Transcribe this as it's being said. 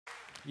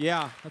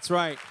Yeah, that's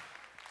right.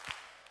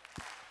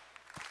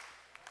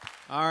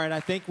 All right,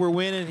 I think we're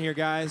winning here,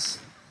 guys.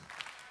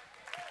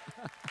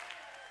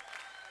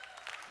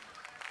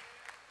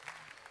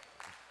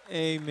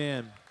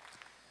 Amen.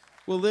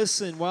 Well,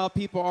 listen, while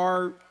people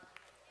are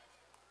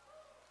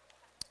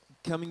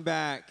coming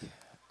back,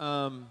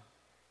 I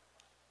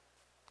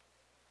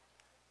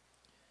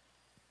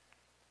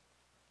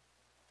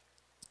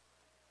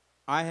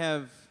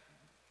have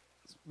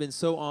been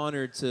so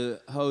honored to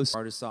host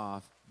Artists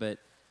Off, but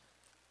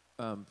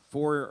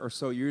 4 or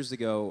so years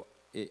ago,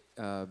 it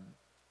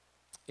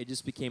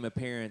just became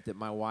apparent that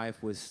my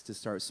wife was to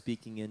start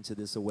speaking into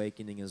this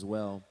awakening as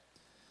well.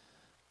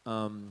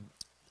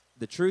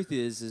 The truth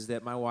is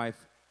that my wife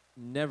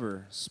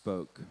never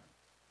spoke.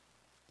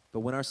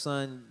 But when our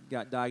son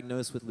got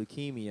diagnosed with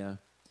leukemia,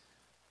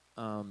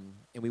 and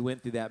we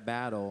went through that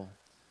battle,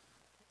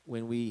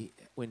 when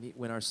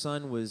our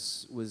son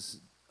was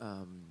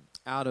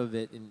out of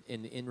it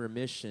and in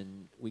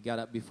remission, we got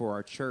up before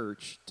our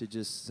church to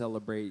just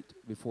celebrate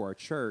before our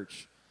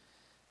church.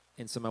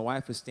 And so my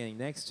wife was standing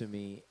next to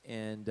me,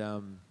 and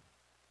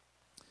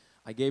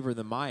I gave her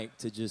the mic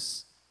to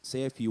just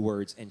say a few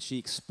words, and she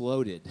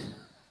exploded.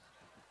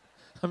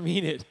 I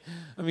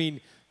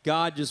mean,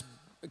 God just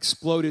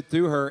exploded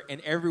through her,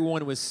 and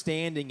everyone was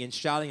standing and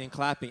shouting and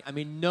clapping. I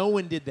mean, no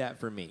one did that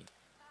for me.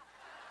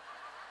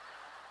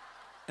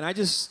 And I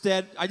just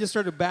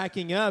started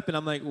backing up, and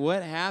I'm like,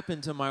 what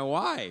happened to my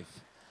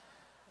wife?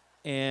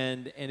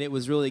 And it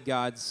was really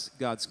God's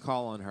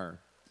call on her.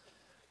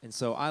 And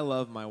so I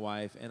love my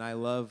wife, and I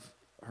love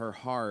her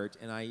heart,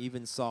 and I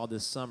even saw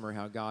this summer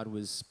how God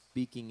was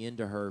speaking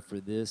into her for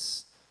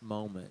this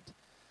moment.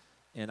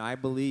 And I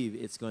believe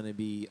it's going to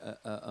be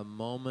a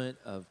moment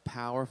of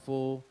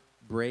powerful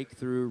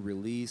breakthrough,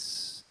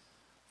 release,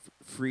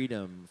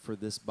 freedom for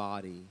this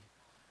body.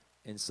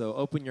 And so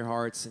open your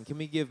hearts, and can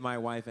we give my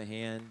wife a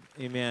hand?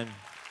 Amen.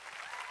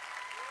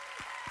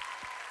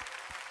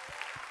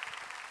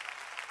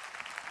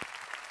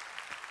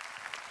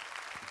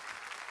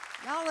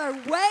 Y'all are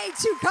way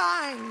too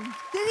kind.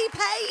 Did he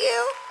pay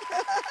you?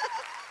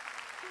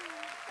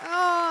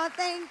 Oh,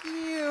 thank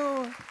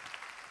you.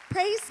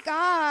 Praise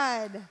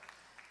God.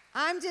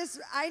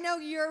 I know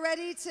you're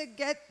ready to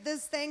get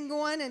this thing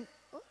going. And,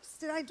 oops,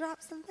 did I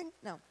drop something?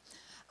 No.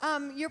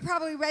 You're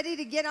probably ready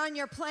to get on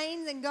your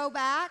planes and go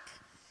back.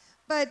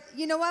 But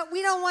you know what?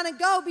 We don't want to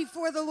go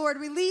before the Lord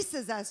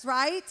releases us,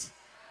 right?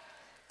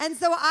 And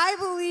so I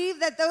believe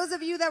that those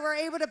of you that were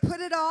able to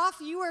put it off,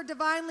 you are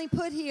divinely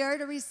put here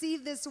to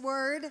receive this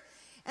word.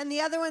 And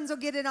the other ones will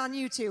get it on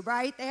YouTube,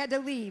 right? They had to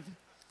leave.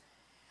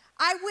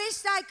 I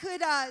wished I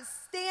could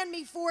stand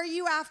before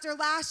you after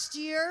last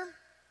year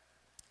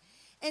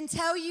and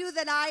tell you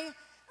that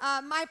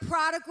my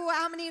prodigal,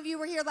 how many of you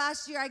were here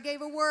last year? I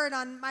gave a word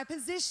on my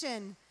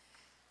position.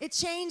 It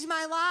changed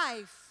my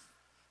life.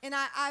 And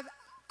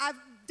I've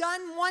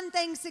done one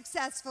thing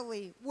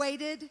successfully,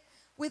 waited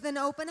with an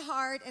open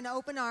heart and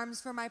open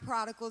arms for my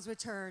prodigal's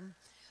return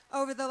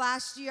over the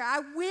last year. I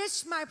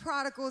wish my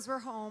prodigals were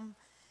home,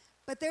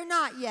 but they're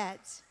not yet.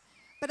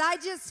 But I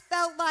just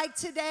felt like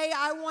today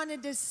I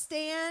wanted to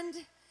stand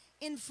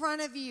in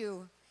front of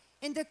you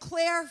and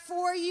declare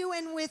for you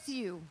and with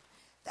you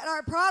that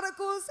our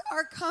prodigals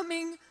are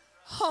coming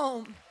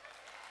home.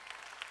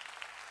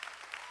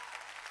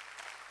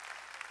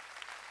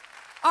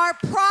 Our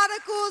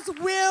prodigals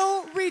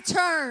will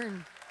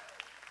return.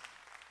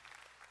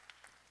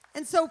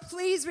 And so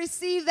please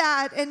receive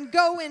that and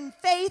go in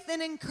faith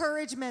and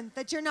encouragement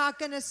that you're not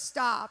going to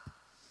stop.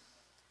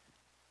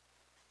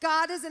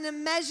 God is an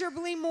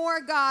immeasurably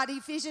more God,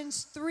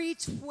 Ephesians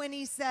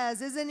 3:20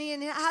 says, isn't he?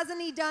 And hasn't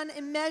he done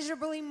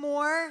immeasurably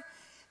more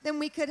than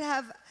we could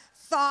have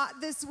thought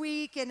this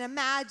week and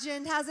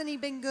imagined? Hasn't he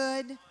been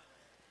good?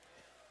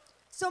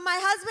 So my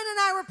husband and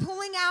I were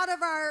pulling out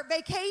of our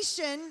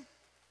vacation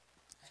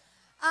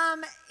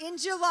in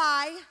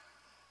July.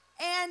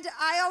 And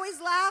I always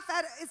laugh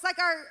at, it's like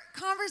our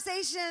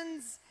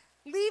conversations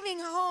leaving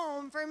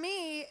home for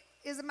me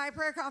is my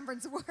prayer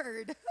conference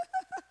word.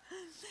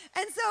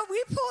 And so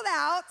we pulled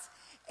out,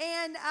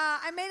 and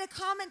I made a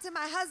comment to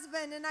my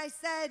husband, and I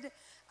said,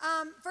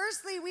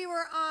 firstly, we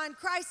were on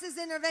crisis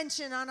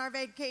intervention on our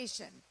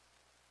vacation.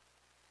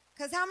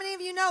 Because how many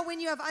of you know when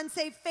you have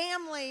unsaved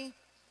family,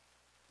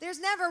 there's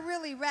never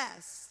really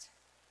rest.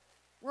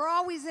 We're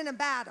always in a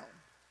battle.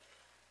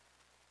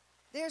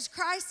 There's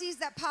crises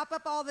that pop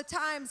up all the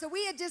time. So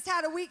we had just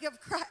had a week of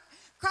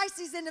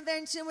crisis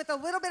intervention with a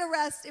little bit of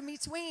rest in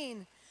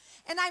between.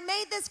 And I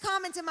made this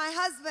comment to my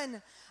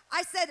husband.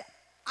 I said,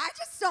 I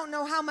just don't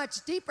know how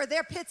much deeper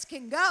their pits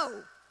can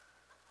go.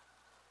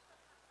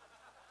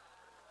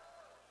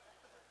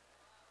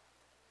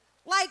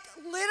 Like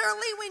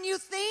literally when you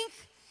think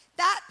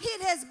that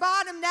pit has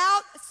bottomed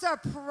out,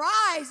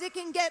 surprise, it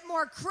can get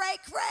more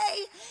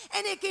cray-cray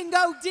and it can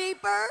go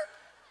deeper.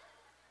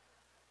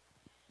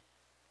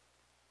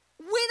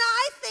 When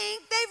I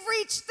think they've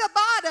reached the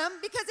bottom,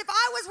 because if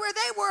I was where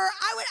they were,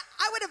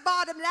 I would have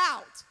bottomed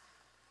out.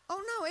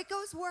 Oh no, it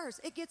goes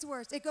worse. It gets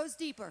worse. It goes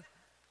deeper.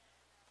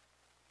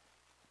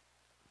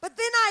 But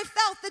then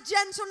the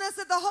gentleness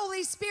of the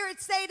Holy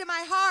Spirit say to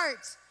my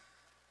heart,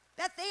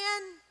 that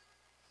then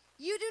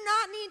you do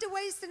not need to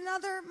waste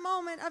another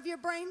moment of your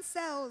brain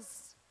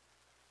cells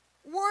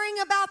worrying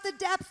about the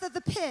depth of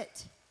the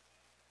pit.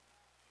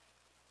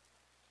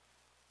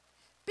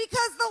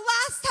 Because the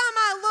last time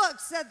I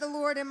looked, said the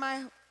Lord in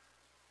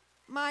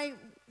my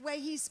way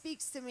he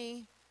speaks to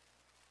me,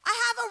 I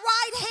have a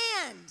right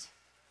hand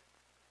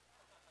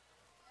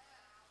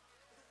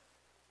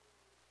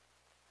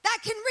that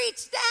can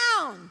reach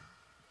down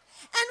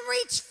and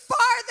reach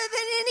farther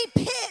than any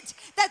pit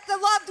that the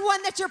loved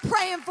one that you're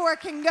praying for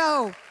can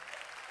go.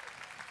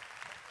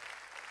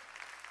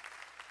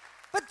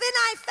 But then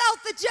I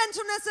felt the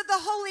gentleness of the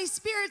Holy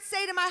Spirit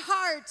say to my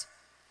heart,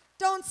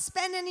 don't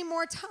spend any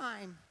more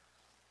time.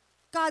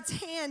 God's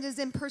hand is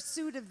in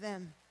pursuit of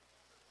them.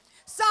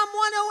 Psalm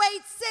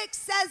 108:6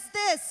 says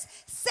this,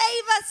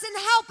 save us and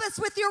help us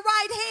with your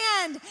right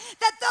hand,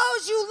 that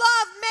those you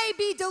love may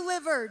be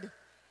delivered.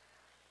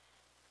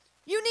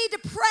 You need to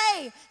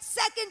pray 2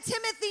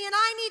 Timothy, and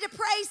I need to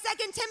pray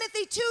 2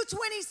 Timothy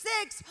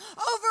 2:26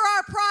 over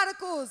our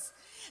prodigals,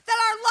 that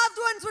our loved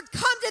ones would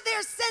come to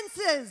their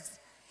senses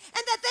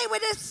and that they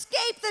would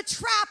escape the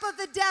trap of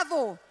the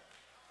devil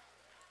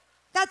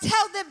that's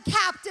held them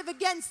captive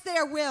against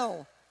their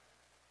will.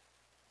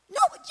 No,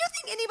 do you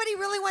think anybody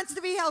really wants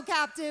to be held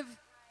captive?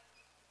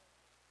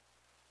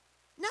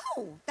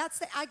 No,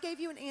 I gave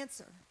you an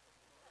answer.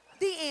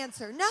 The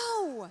answer,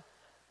 no.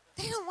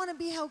 They don't want to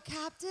be held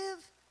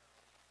captive.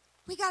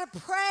 We got to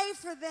pray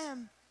for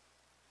them.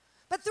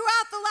 But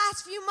throughout the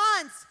last few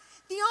months,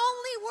 the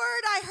only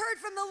word I heard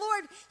from the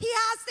Lord, he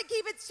has to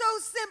keep it so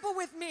simple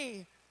with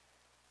me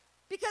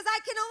because I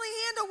can only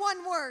handle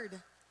one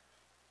word.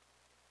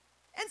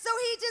 And so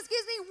he just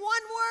gives me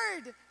one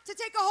word to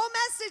take a whole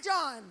message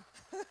on.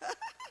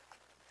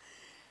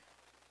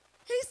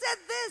 He said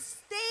this,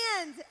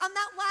 stand on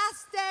that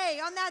last day,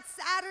 on that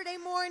Saturday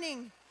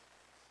morning,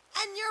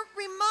 and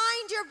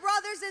remind your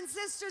brothers and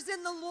sisters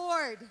in the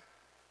Lord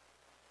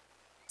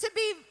to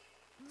be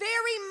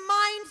very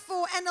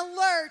mindful and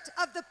alert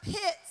of the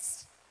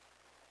pits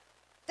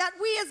that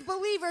we as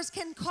believers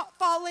can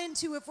fall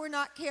into if we're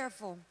not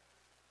careful.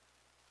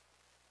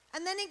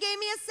 And then he gave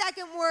me a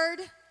second word,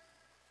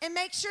 and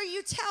make sure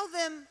you tell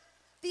them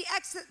the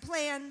exit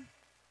plan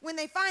when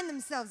they find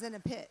themselves in a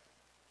pit.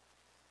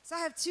 So I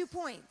have 2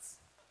 points.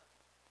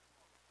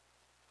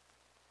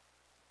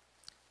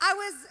 I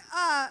was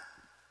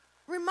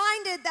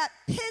reminded that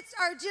pits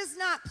are just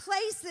not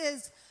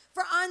places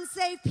for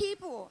unsaved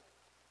people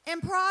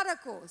and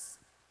prodigals.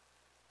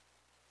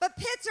 But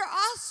pits are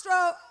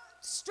also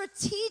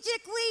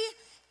strategically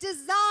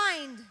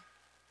designed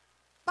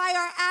by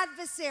our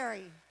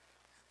adversary.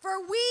 For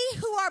we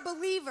who are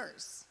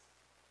believers,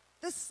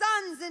 the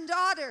sons and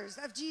daughters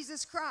of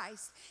Jesus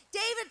Christ.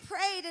 David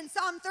prayed in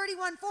Psalm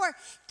 31:4,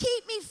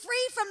 keep me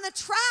free from the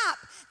trap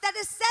that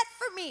is set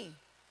for me.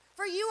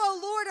 For you, O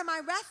Lord, are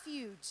my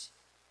refuge.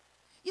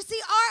 You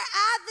see, our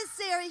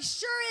adversary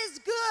sure is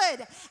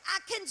good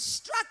at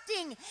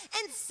constructing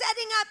and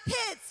setting up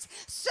pits,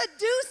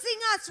 seducing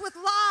us with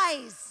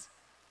lies,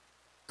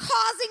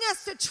 causing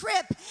us to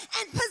trip,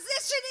 and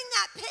positioning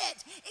that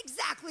pit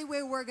exactly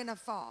where we're going to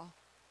fall.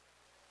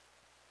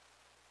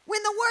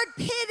 When the word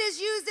pit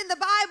is used in the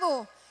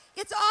Bible,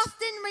 it's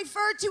often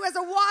referred to as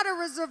a water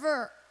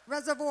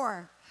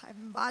reservoir. I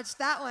botched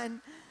that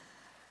one.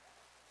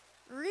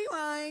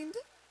 Rewind.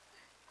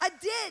 A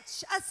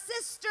ditch, a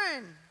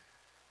cistern.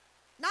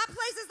 Not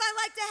places I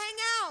like to hang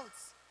out.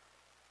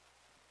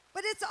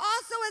 But it's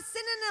also a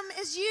synonym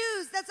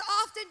that's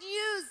often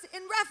used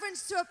in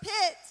reference to a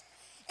pit.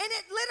 And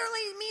it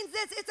literally means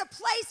this, it's a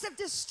place of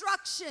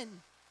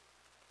destruction.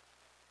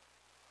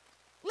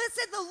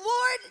 Listen, the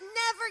Lord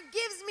never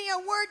gives me a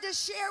word to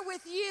share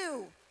with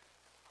you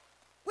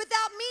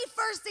without me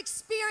first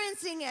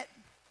experiencing it.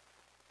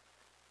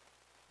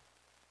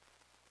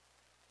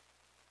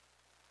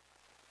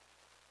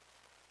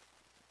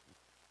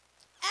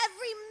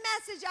 Every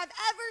message I've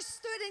ever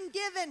stood and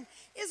given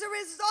is a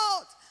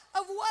result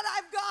of what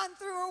I've gone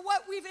through or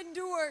what we've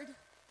endured.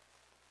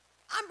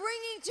 I'm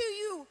bringing to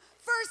you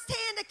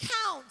firsthand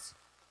account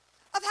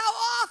of how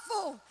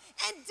awful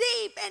and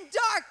deep and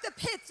dark the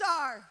pits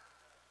are.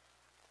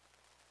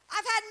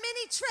 I've had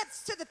many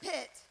trips to the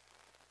pit.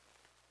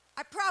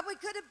 I probably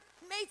could have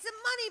made some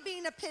money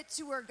being a pit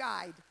tour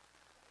guide.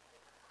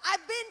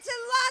 I've been to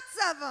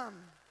lots of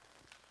them.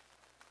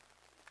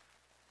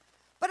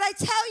 But I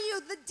tell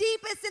you, the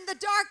deepest and the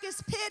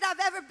darkest pit I've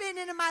ever been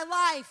in my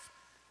life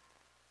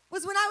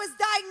was when I was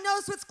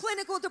diagnosed with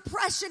clinical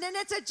depression, and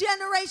it's a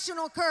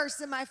generational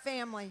curse in my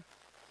family.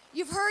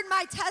 You've heard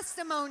my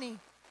testimony.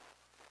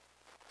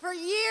 For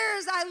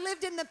years, I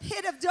lived in the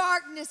pit of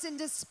darkness and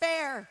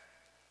despair.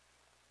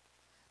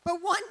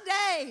 But one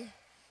day,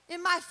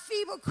 in my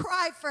feeble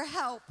cry for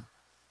help,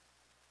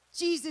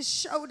 Jesus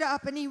showed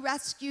up and he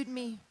rescued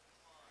me.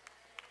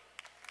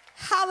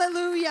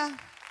 Hallelujah.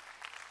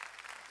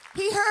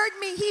 He heard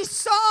me, he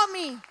saw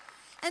me.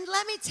 And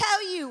let me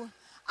tell you,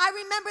 I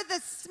remember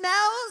the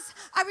smells.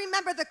 I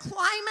remember the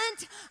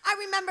climate. I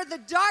remember the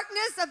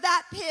darkness of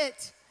that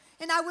pit.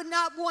 And I would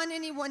not want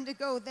anyone to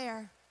go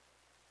there.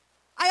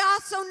 I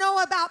also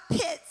know about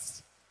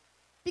pits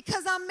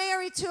because I'm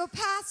married to a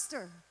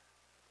pastor.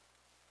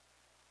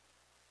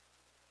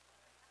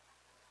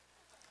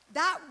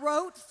 That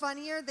wrote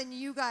funnier than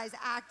you guys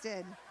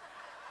acted.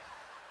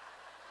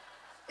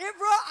 It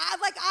wrote,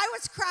 I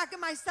was cracking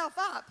myself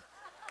up.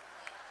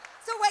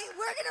 So wait,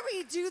 we're going to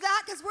redo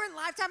that because we're in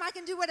Lifetime. I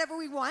can do whatever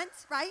we want,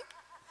 right?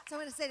 So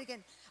I'm going to say it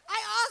again. I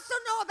also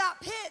know about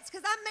pits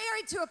because I'm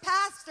married to a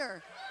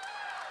pastor.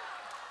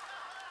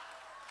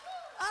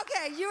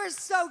 Okay, you are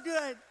so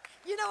good.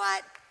 You know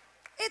what?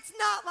 It's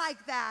not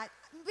like that.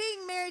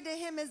 Being married to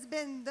him has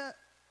been a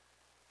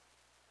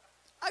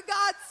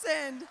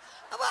godsend.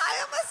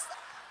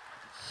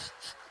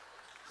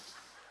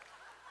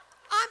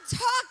 I'm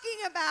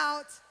talking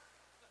about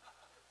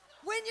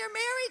when you're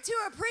married to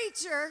a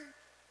preacher,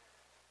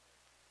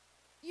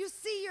 you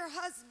see your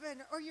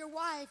husband or your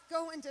wife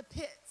go into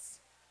pits.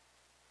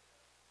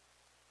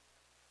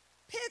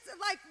 Pits,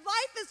 like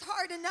life is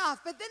hard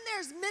enough, but then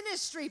there's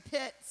ministry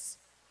pits.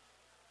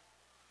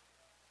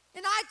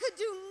 And I could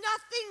do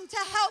nothing to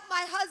help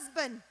my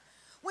husband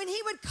when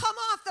he would come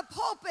off the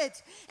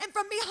pulpit and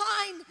from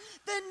behind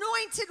the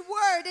anointed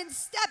word and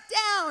step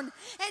down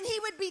and he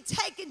would be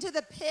taken to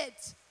the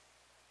pit.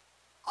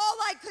 All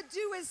I could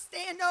do is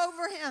stand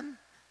over him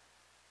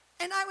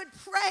and I would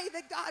pray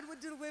that God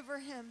would deliver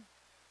him.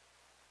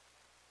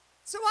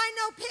 So I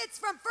know pits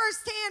from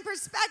firsthand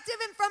perspective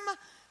and from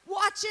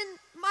watching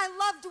my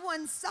loved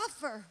ones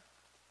suffer.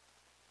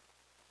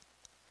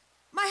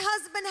 My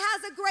husband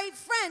has a great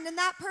friend, and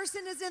that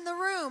person is in the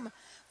room.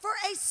 For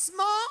a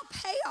small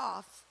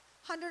payoff,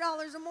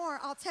 $100 or more,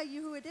 I'll tell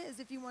you who it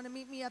is if you want to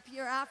meet me up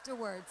here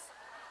afterwards.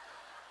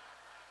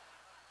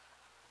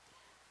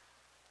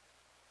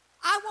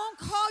 I won't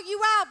call you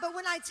out, but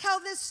when I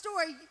tell this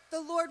story, the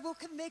Lord will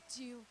convict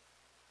you.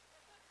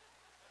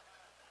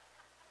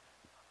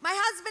 My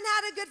husband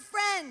had a good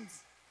friend,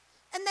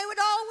 and they would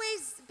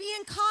always be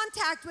in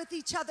contact with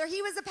each other.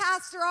 He was a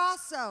pastor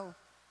also.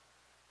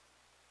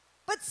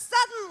 But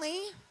suddenly,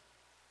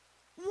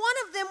 one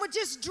of them would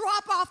just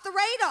drop off the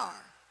radar.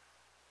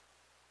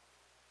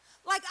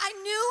 Like I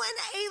knew an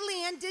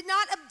alien did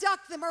not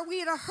abduct them, or we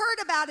had heard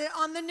about it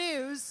on the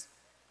news.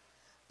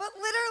 But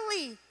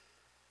literally,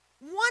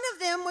 one of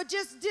them would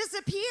just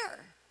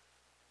disappear.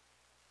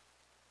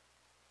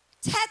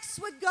 Texts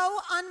would go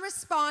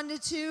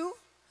unresponded to.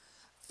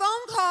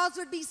 Phone calls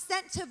would be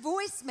sent to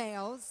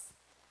voicemails.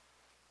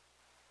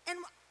 And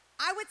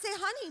I would say,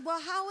 honey, well,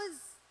 how is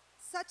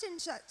such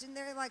and such? And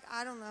they're like,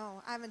 I don't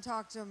know. I haven't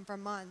talked to him for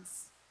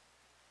months.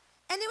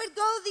 And it would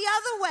go the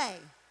other way.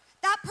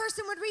 That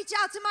person would reach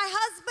out to my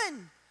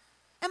husband.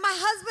 And my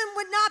husband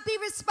would not be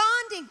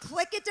responding.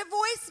 Click it to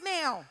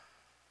voicemail.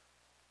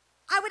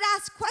 I would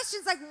ask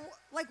questions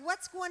like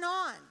what's going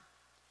on?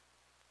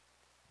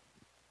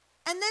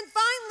 And then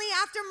finally,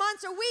 after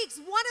months or weeks,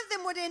 one of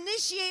them would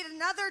initiate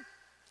another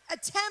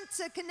attempt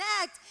to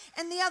connect,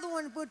 and the other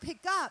one would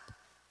pick up.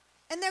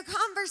 And their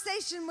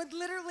conversation would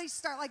literally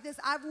start like this.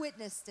 I've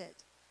witnessed it.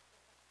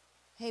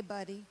 Hey,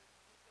 buddy.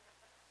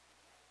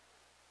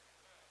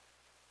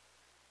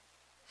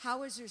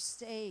 How was your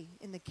stay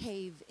in the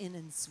Cave Inn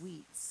and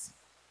Suites?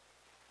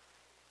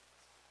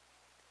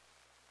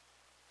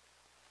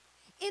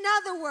 In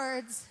other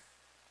words,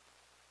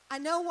 I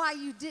know why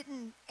you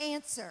didn't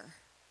answer.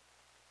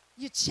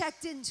 You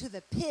checked into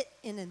the Pit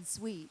Inn and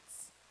Suites.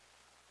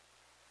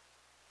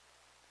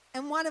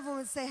 And one of them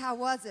would say, how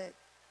was it?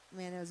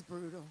 Man, it was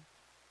brutal.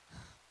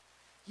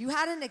 You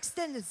had an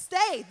extended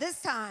stay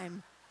this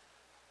time.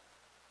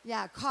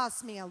 Yeah, it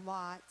cost me a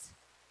lot.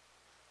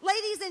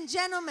 Ladies and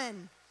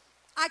gentlemen,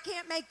 I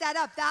can't make that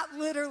up. That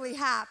literally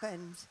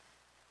happened.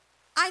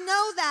 I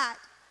know that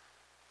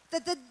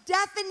the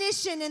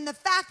definition and the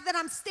fact that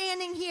I'm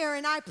standing here,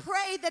 and I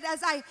pray that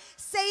as I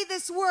say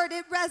this word,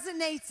 it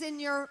resonates in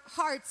your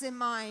hearts and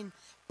mine.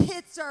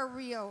 Pits are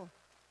real.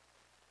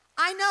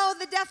 I know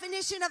the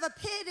definition of a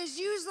pit is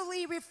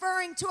usually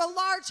referring to a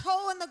large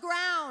hole in the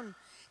ground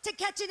to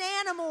catch an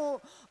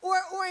animal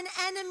or an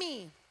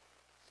enemy.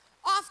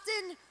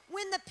 Often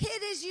when the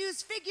pit is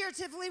used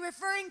figuratively,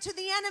 referring to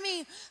the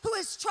enemy who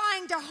is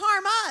trying to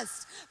harm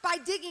us by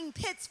digging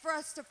pits for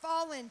us to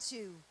fall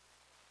into.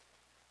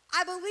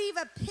 I believe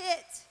a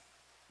pit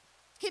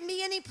can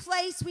be any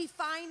place we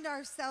find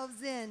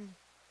ourselves in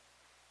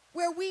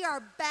where we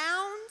are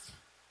bound,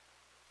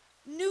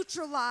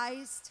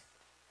 neutralized,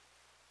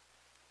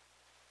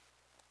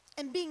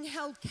 and being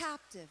held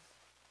captive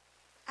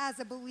as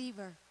a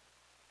believer.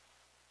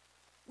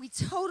 We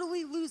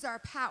totally lose our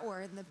power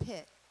in the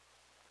pit.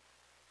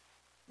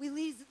 We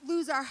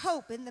lose our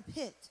hope in the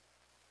pit.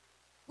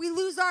 We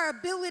lose our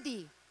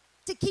ability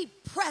to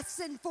keep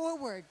pressing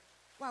forward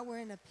while we're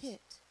in a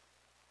pit.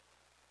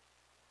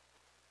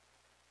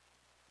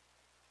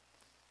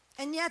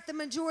 And yet the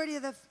majority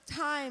of the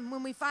time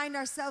when we find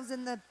ourselves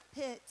in the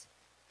pit,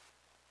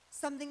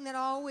 something that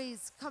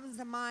always comes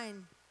to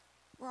mind,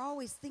 we're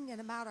always thinking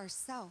about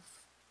ourselves.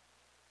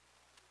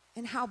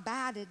 and how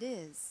bad it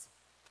is.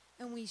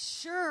 And we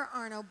sure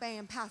aren't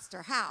obeying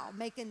Pastor Hal,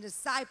 making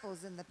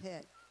disciples in the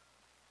pit.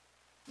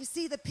 You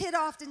see, the pit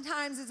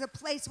oftentimes is a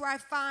place where I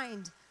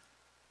find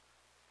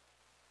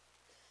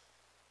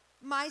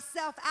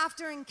myself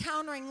after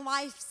encountering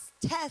life's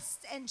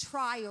tests and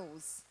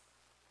trials.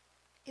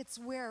 It's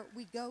where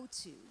we go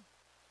to.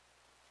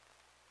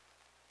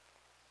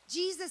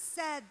 Jesus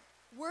said,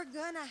 we're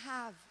going to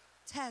have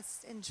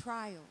tests and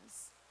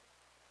trials.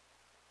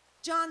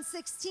 John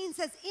 16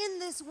 says, in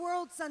this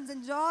world, sons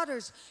and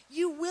daughters,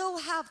 you will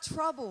have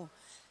trouble,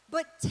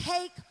 but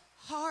take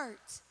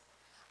heart.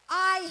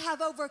 I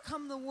have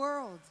overcome the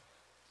world.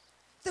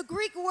 The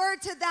Greek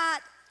word to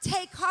that,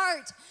 take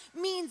heart,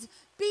 means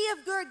be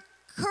of good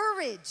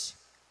courage,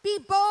 be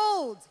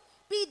bold,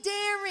 be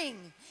daring.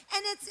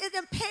 And it's an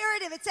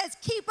imperative. It says,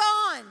 keep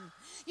on.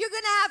 You're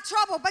going to have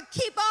trouble, but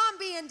keep on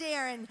being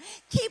daring.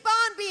 Keep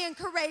on being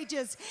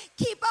courageous.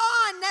 Keep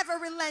on never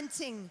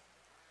relenting.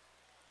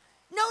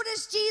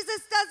 Notice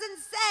Jesus doesn't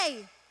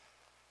say,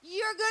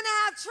 you're going to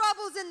have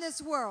troubles in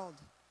this world.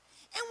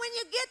 And when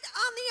you get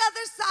on the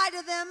other side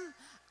of them,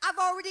 I've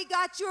already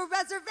got you a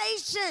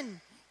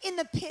reservation in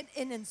the Pit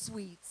Inn and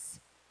Suites.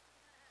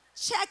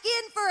 Check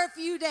in for a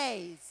few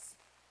days.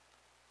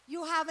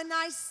 You'll have a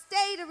nice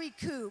stay to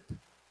recoup.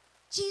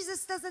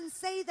 Jesus doesn't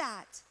say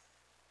that.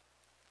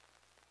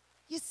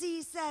 You see,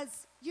 he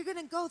says, you're going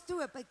to go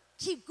through it, but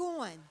keep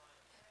going.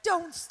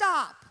 Don't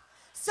stop.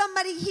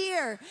 Somebody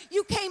here,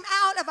 you came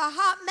out of a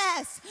hot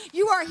mess.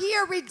 You are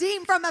here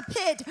redeemed from a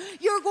pit.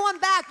 You're going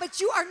back, but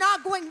you are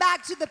not going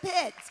back to the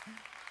pit.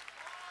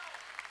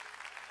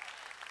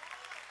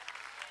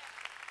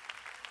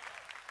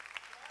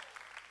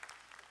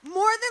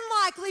 More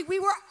than likely,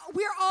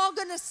 we're all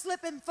going to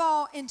slip and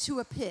fall into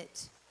a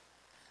pit.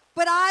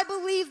 But I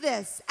believe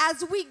this,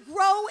 as we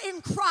grow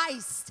in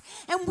Christ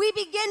and we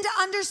begin to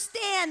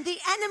understand the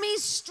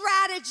enemy's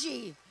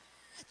strategy,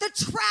 the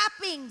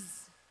trappings,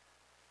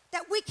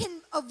 that we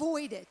can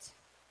avoid it.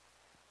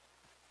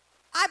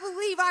 I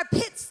believe our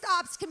pit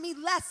stops can be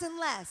less and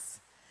less,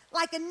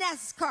 like a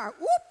NASCAR.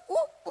 Whoop,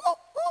 whoop, whoop,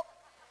 whoop.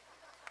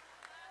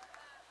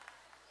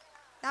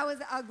 That was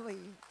ugly.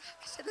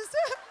 I should have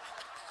said.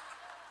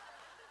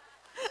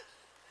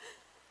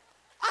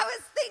 I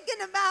was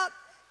thinking about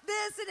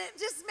this, and it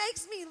just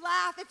makes me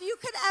laugh. If you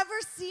could ever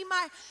see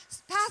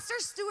Pastor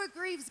Stuart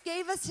Greaves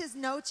gave us his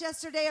notes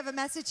yesterday of a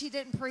message he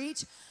didn't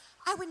preach.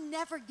 I would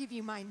never give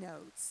you my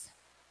notes.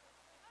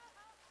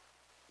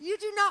 You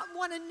do not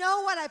want to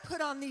know what I put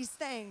on these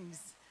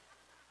things.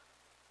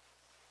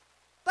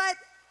 But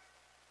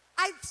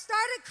I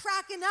started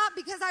cracking up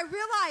because I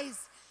realized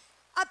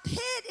a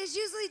pit is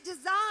usually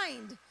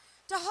designed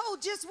to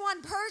hold just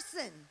one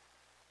person.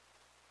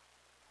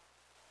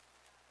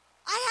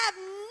 I have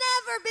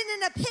never been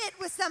in a pit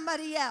with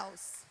somebody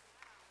else.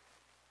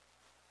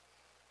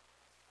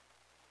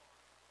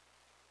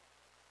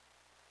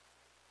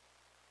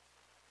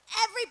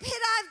 Every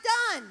pit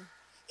I've done,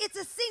 it's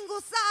a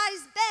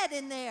single-sized bed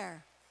in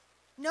there.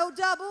 No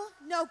double,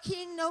 no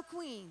king, no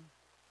queen.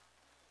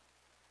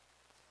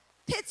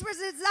 Pits were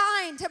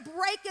designed to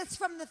break us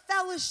from the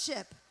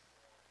fellowship.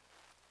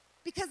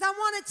 Because I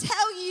want to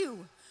tell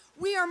you,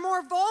 we are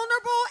more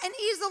vulnerable and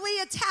easily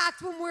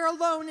attacked when we're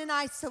alone and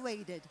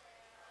isolated.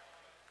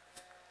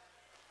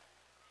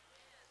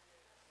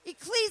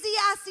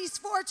 Ecclesiastes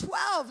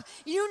 4:12,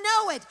 you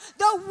know it.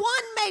 Though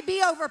one may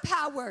be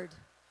overpowered,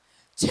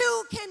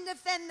 two can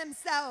defend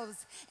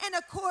themselves, and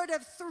a cord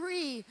of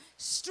 3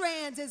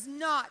 strands is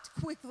not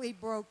quickly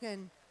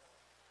broken.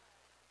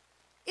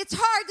 It's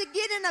hard to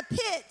get in a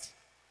pit.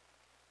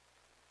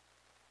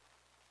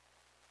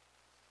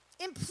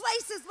 In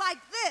places like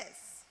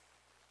this,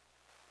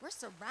 we're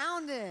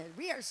surrounded.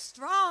 We are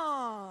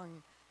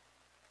strong.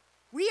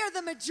 We are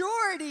the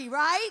majority,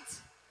 right?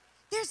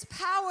 There's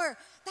power.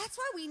 That's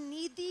why we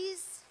need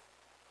these.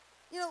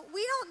 You know,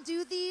 we don't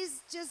do these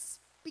just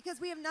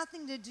because we have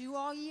nothing to do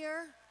all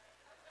year.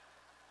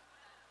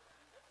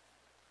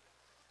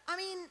 I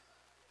mean,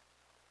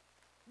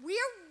 we're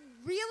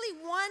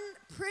really one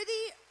pretty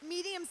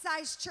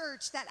medium-sized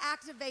church that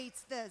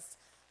activates this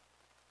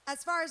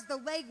as far as the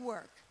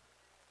legwork.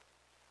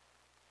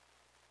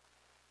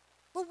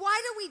 But why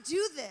do we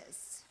do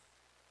this?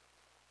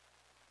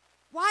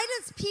 Why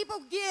does people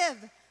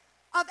give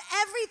of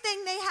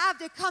everything they have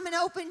to come and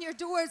open your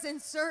doors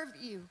and serve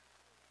you?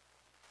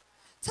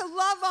 To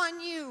love on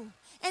you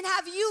and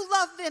have you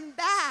love them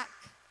back.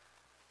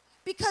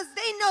 Because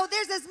they know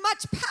there's as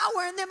much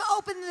power in them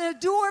opening the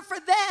door for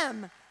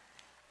them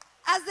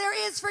as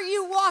there is for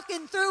you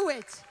walking through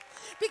it.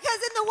 Because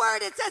in the word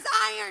it says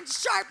iron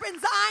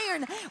sharpens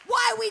iron.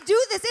 Why we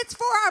do this, it's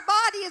for our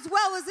body as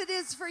well as it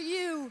is for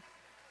you.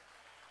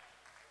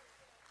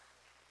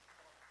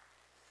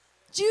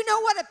 Do you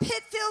know what a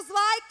pit feels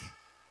like?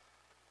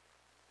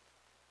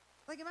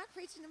 Like, am I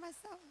preaching to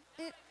myself?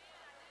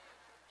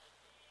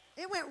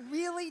 It went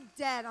really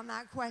dead on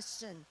that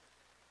question.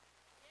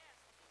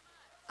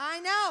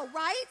 I know,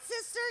 right,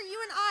 sister? You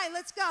and I,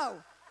 let's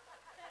go.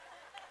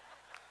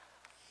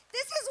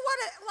 This is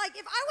what,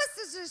 if I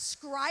was to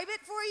describe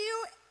it for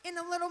you, in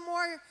a little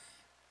more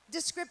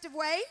descriptive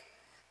way,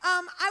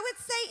 I would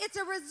say it's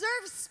a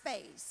reserved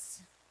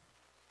space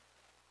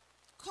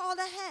called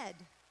ahead,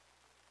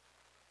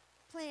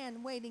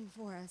 plan waiting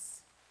for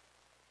us.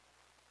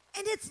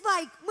 And it's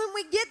like when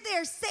we get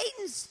there,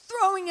 Satan's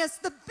throwing us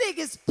the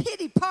biggest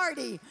pity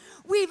party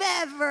we've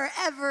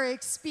ever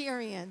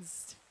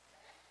experienced.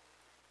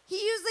 He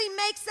usually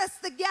makes us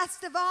the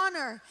guest of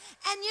honor.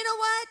 And you know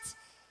what?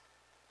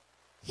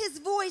 His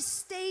voice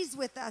stays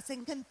with us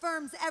and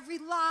confirms every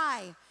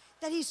lie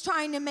that he's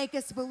trying to make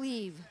us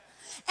believe.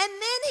 And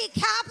then he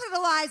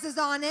capitalizes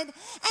on it, and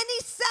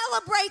he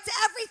celebrates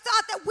every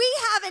thought that we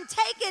haven't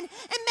taken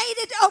and made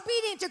it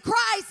obedient to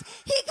Christ.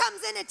 He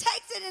comes in and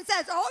takes it and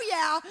says, oh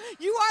yeah,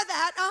 you are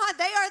that,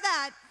 they are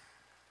that.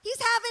 He's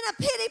having a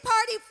pity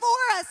party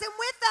for us and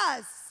with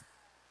us.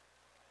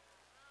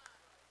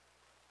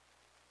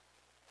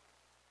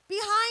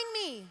 Behind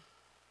me,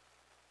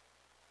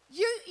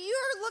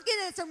 you're looking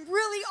at some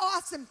really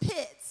awesome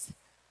pits.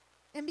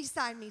 And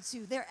beside me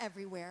too, they're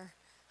everywhere.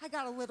 I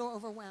got a little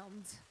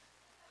overwhelmed.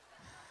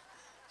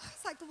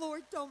 It's like,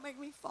 Lord, don't make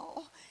me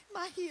fall.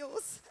 My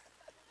heels.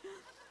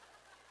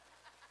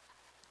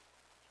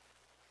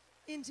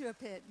 Into a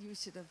pit. You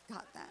should have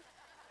got that.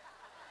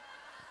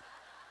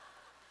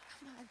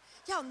 Come on.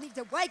 Y'all need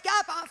to wake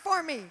up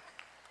for me. You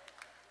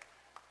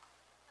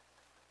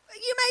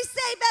may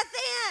say, Beth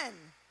Ann,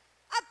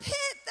 a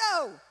pit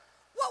though.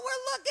 What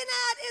we're looking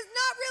at is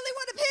not really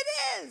what a pit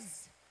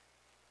is.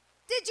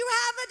 Did you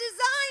have a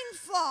design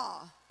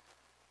flaw?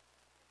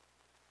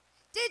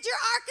 Did your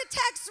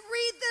architects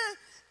read the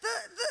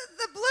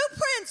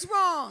blueprints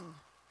wrong?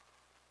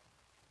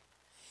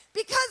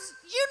 Because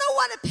you know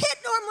what a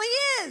pit normally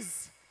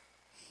is.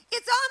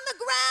 It's on the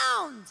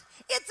ground.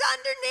 It's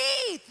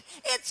underneath.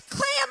 It's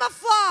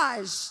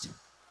camouflaged.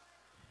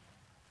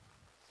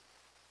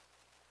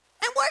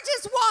 And we're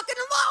just walking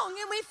along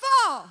and we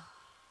fall.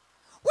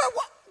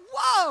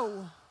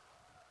 Whoa.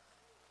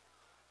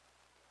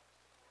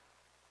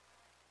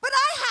 But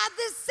I had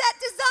this set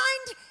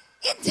designed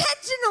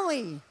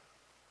intentionally.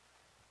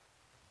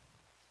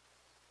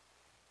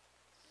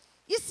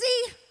 You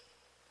see,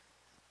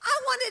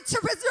 I wanted to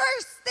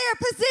reverse their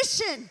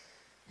position.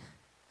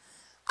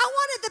 I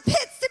wanted the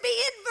pits to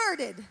be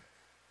inverted.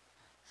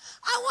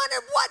 I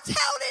wanted what's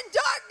held in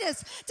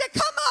darkness to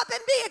come up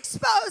and be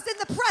exposed in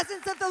the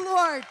presence of the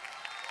Lord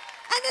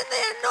and in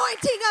the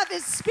anointing of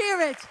His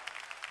Spirit.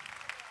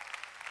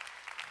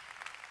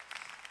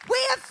 We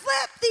have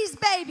flipped these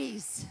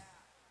babies.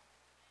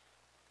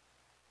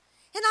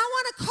 And I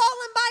want to call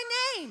them by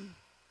name.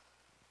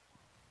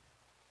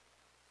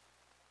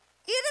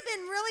 It'd have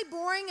been really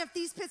boring if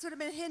these pits would have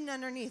been hidden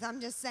underneath, I'm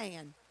just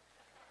saying.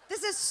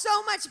 This is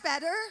so much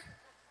better.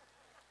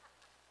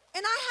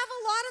 And I have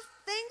a lot of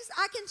things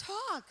I can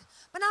talk,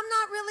 but I'm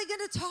not really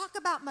going to talk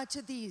about much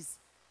of these.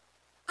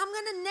 I'm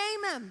going to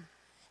name them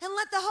and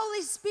let the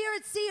Holy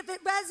Spirit see if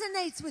it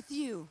resonates with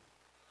you.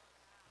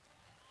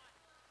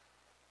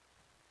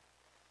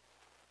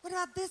 What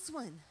about this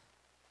one?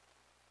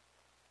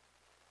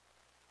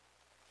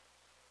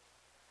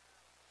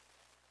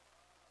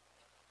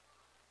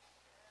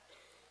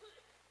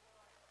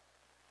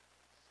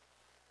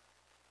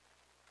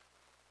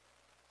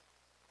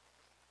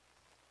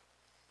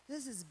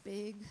 This is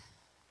big,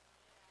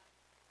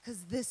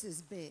 because this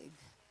is big.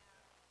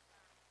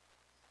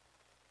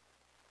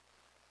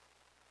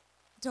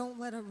 Don't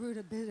let a root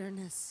of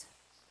bitterness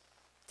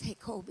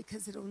take hold,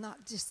 because it'll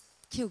not just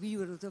kill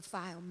you, it'll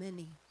defile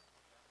many.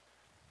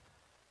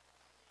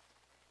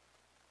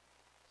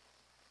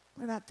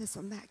 What about this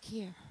one back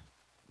here?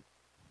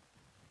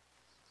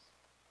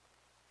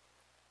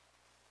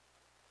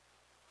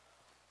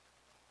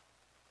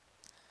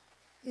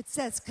 It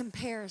says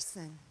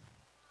comparison.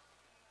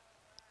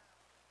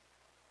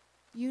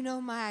 You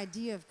know my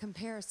idea of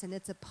comparison,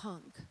 it's a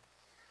punk.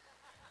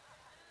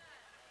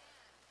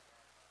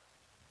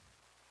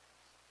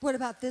 What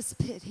about this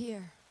pit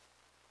here?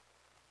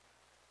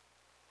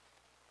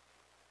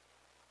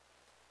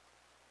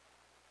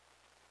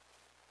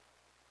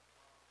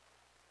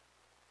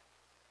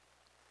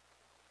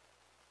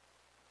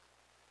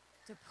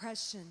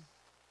 Depression.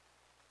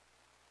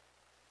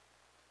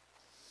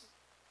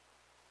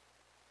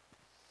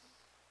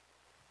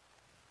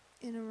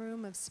 In a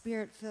room of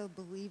Spirit-filled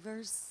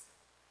believers,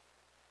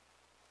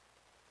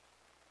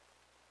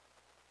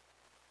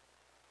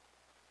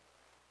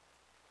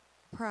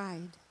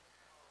 pride.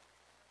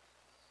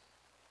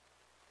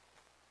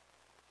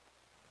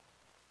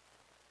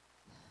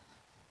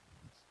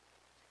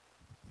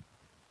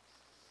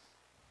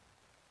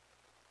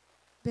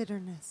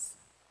 Bitterness.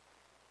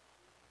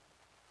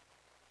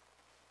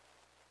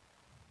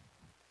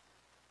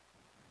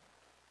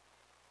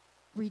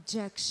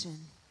 Rejection.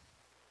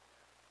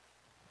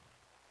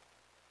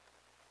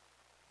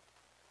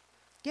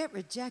 Get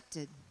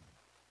rejected.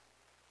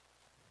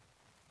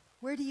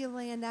 Where do you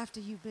land after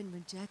you've been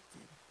rejected?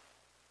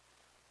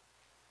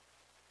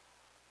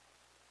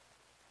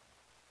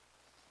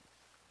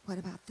 What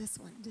about this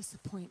one?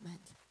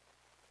 Disappointment.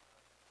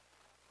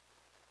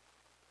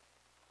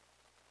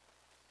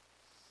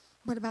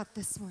 What about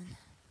this one?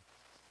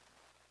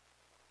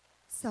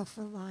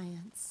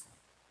 Self-reliance.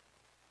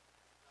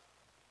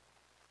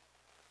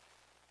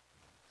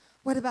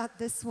 What about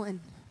this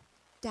one?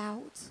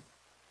 Doubt.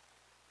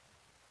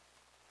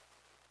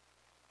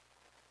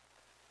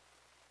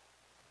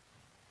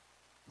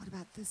 What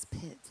about this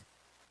pit?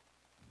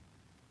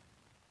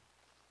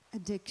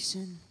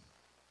 Addiction.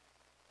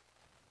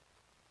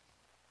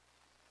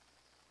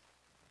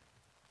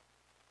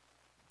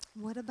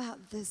 What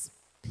about this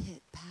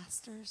pit,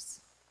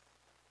 pastors?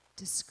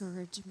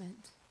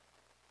 Discouragement.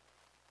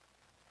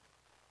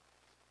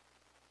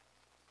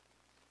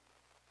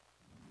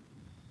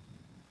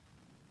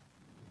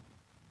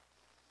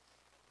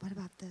 What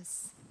about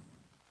this?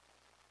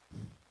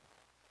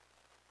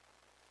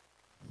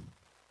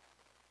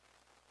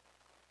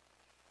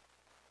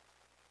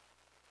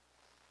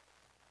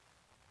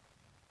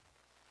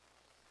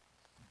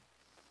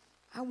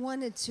 I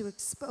wanted to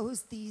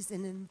expose these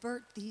and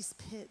invert these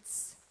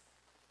pits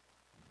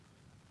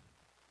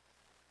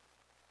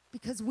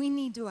because we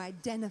need to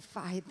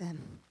identify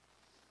them.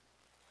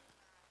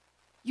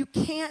 You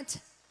can't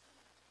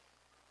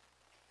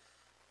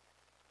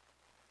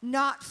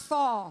not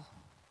fall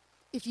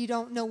if you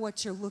don't know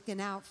what you're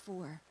looking out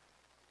for.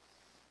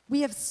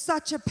 We have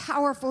such a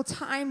powerful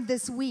time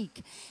this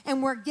week,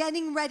 and we're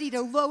getting ready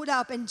to load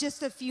up in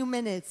just a few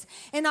minutes.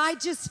 And I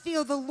just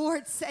feel the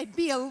Lord say,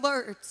 be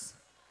alert.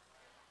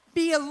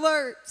 Be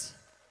alert.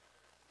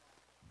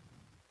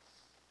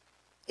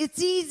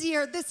 It's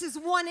easier. This is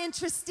one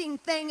interesting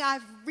thing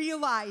I've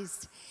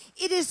realized.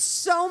 It is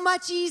so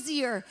much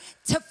easier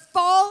to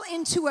fall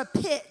into a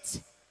pit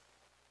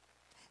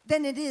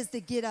than it is to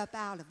get up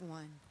out of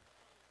one.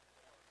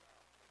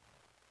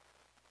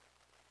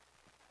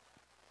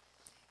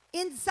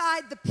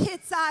 Inside the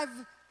pits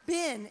I've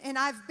been, and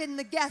I've been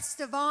the guest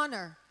of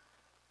honor,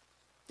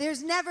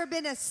 there's never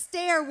been a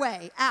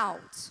stairway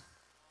out.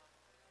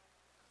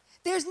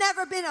 There's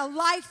never been a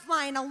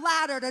lifeline, a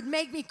ladder to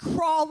make me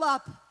crawl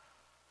up.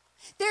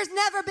 There's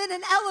never been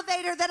an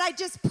elevator that I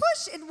just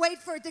push and wait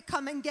for it to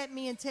come and get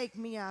me and take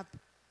me up.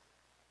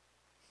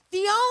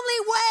 The only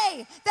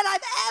way that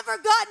I've ever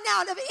gotten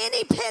out of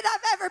any pit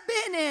I've ever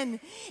been in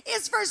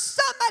is for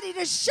somebody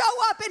to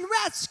show up and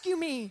rescue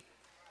me.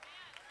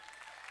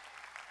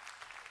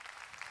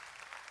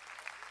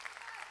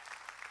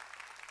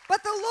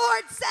 But the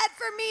Lord said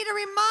for me to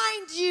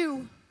remind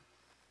you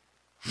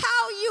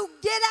how you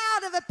get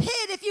out of a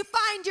pit if you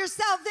find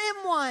yourself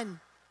in one.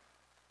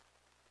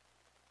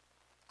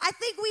 I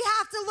think we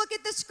have to look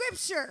at the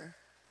scripture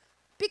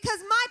because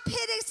my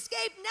pit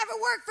escape never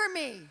worked for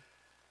me.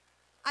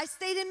 I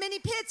stayed in many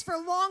pits for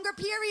longer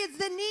periods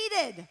than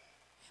needed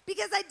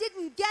because I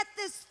didn't get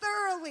this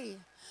thoroughly.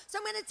 So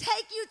I'm going to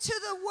take you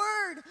to the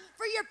word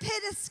for your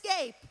pit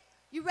escape.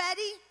 You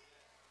ready?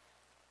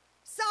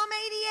 Psalm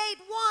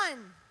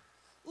 88:1.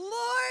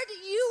 Lord,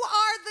 you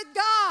are the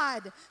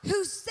God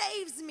who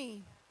saves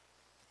me.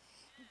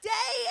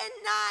 Day and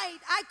night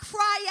I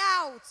cry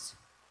out.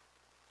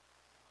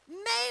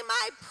 May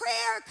my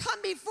prayer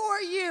come before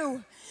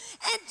you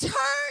and turn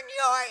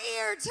your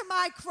ear to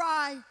my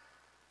cry.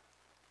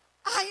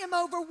 I am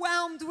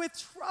overwhelmed with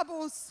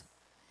troubles,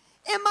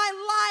 and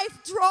my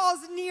life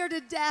draws near to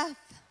death.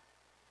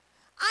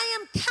 I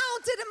am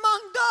counted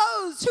among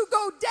those who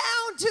go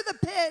down to the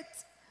pit.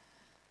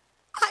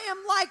 I am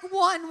like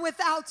one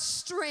without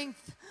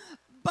strength,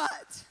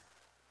 but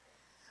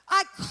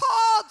I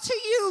call to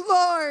you,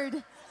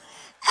 Lord.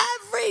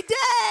 Every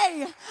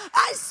day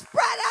I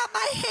spread out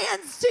my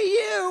hands to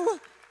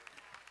you.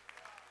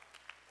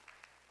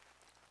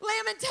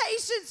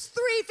 Lamentations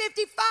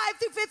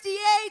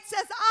 3:55-58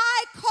 says,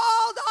 I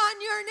called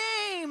on your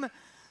name,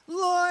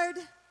 Lord,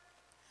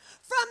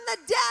 from the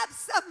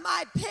depths of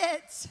my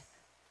pit.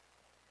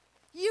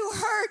 You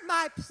heard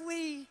my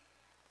plea.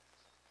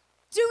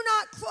 Do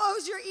not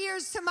close your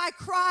ears to my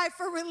cry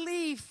for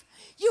relief.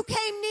 You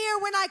came near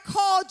when I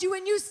called you,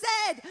 and you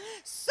said,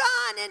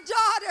 son and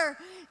daughter,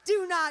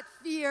 do not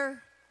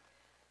fear.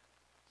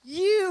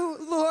 You,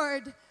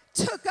 Lord,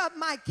 took up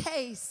my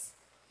case,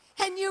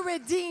 and you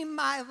redeemed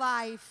my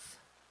life.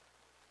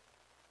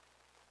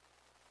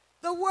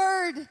 The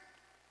word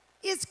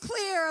is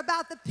clear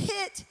about the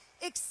pit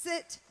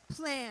exit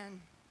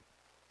plan.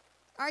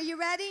 Are you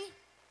ready?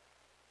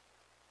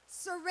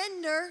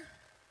 Surrender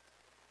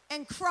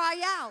and cry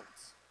out.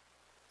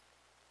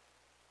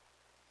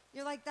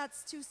 You're like,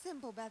 that's too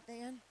simple, Beth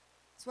Ann.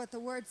 That's what the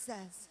word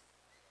says.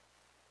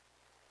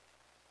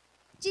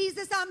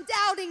 Jesus, I'm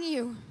doubting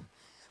you,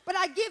 but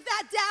I give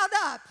that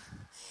doubt up,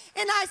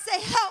 and I say,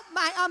 help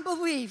my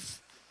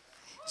unbelief.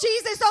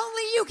 Jesus,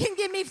 only you can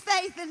give me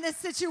faith in this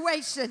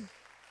situation.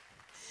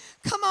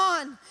 Come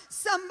on,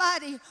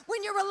 somebody,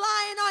 when you're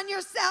relying on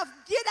yourself,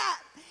 get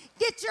up,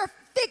 get your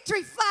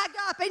victory flag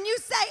up, and you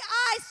say,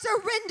 I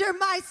surrender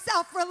my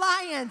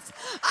self-reliance.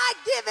 I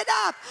give it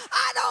up.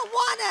 I don't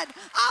want it.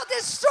 I'll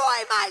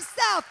destroy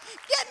myself.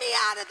 Get me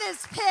out of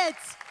this pit.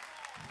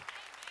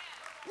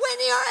 When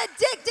you're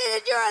addicted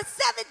and you're a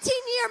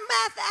 17-year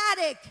meth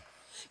addict,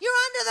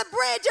 You're under the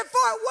bridge of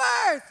Fort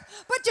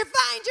Worth, but you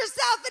find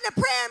yourself in a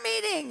prayer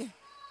meeting.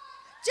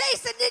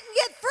 Jason didn't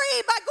get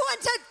free by going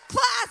to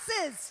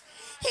classes.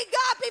 He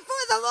got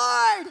before the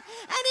Lord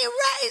and he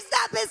raised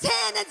up his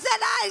hand and said,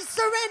 I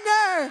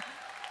surrender.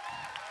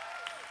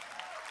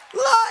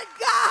 Lord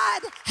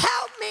God,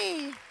 help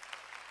me.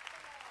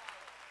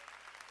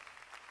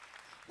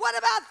 What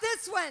about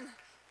this one?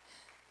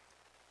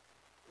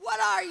 What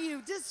are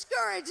you?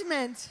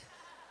 Discouragement.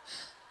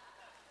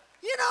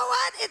 You know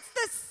what? It's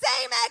the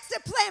same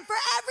exit plan for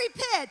every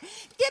pit.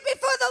 Get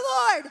before the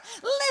Lord.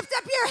 Lift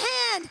up your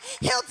hand.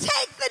 He'll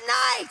take the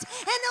night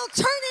and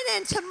he'll turn it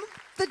into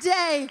the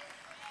day.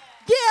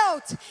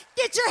 Guilt.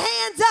 Get your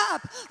hands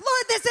up.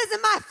 Lord, this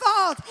isn't my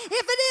fault. If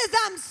it is,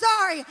 I'm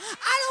sorry.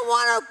 I don't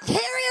want to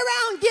carry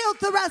around guilt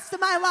the rest of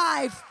my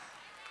life.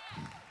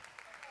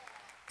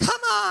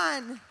 Come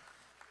on.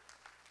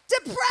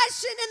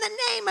 Depression, in the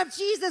name of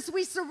Jesus,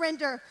 we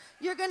surrender.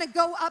 You're going to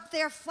go up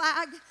there,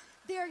 flag.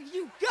 There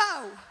you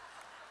go.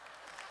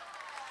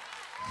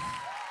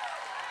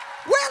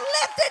 We're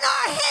lifting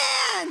our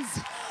hands.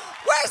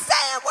 We're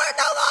saying we're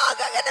no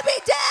longer going to be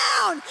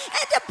down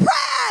and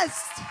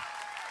depressed.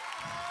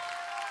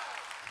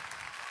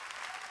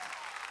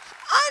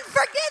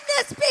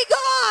 Unforgiveness be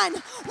gone.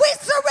 We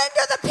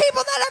surrender the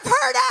people that have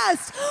hurt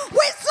us.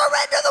 We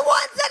surrender the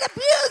ones that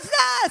abused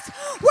us.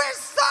 We're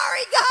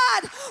sorry,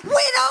 God.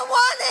 We don't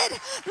want it.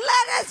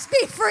 Let us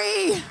be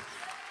free.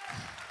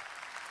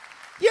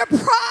 Your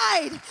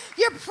pride,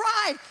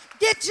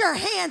 get your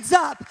hands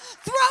up.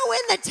 Throw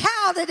in the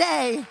towel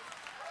today.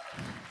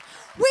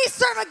 We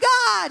serve a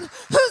God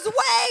whose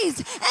ways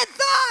and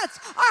thoughts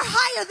are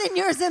higher than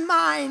yours and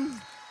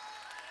mine.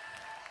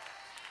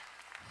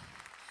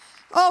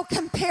 Oh,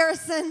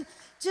 comparison,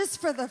 just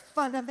for the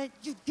fun of it,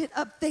 you get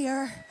up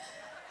there.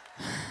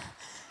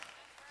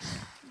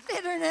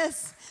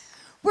 Bitterness,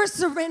 we're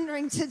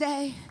surrendering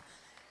today.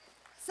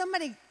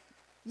 Somebody,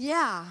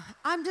 yeah,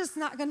 I'm just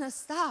not going to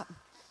stop.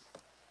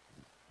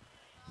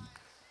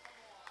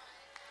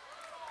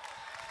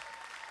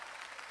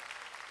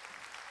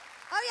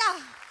 Oh,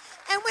 yeah,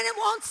 and when it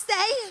won't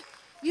stay,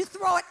 you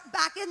throw it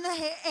back in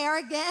the air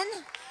again.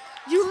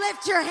 You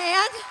lift your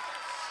hand.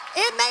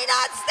 It may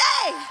not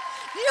stay.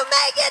 You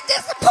may get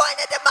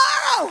disappointed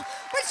tomorrow,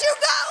 but you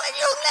go and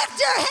you lift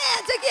your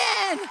hands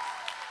again.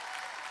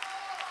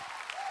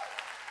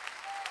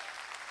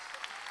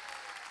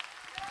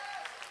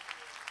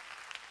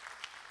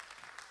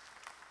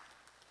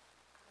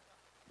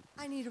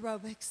 I need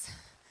aerobics.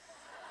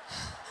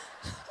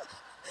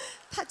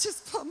 That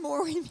just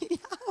more me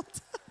out.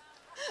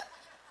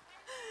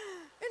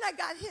 And I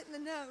got hit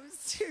in the nose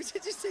too.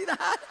 Did you see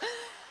that?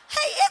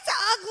 Hey, it's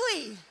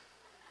ugly.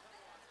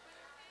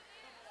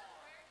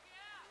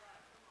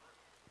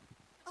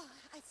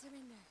 I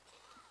surrender.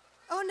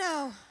 Oh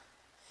no.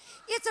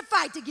 It's a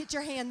fight to get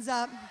your hands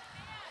up.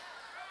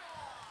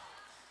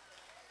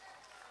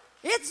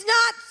 It's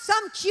not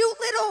some cute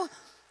little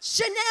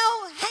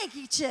Chanel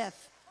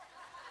handkerchief.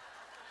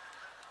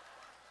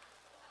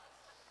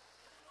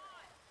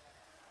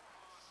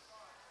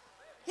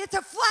 It's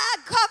a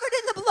flag covered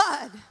in the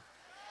blood.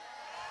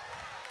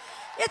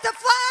 It's a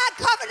flag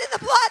covered in the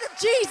blood of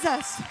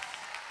Jesus.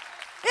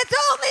 It's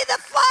only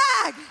the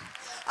flag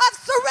of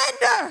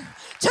surrender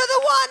to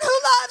the one who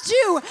loves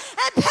you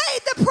and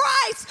paid the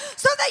price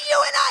so that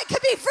you and I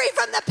could be free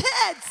from the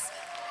pits.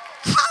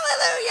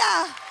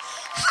 Hallelujah.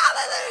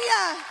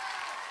 Hallelujah.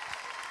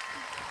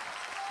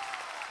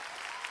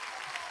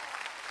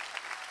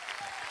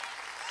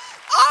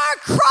 Our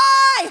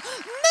cry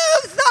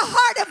moves the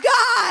heart of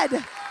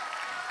God.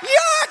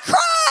 Your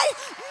cry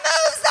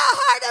moves the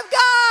heart of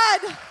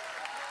God.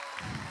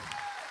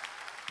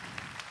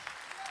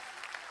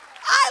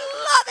 I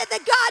love it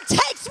that God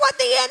takes what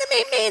the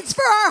enemy means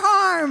for our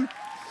harm.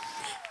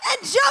 And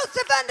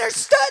Joseph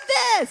understood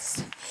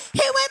this.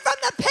 He went from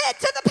the pit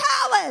to the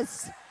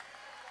palace.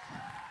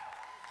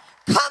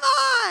 Come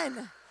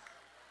on.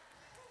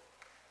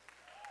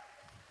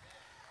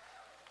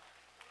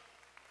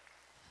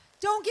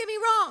 Don't get me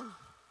wrong.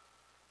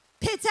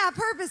 Pits have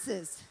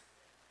purposes.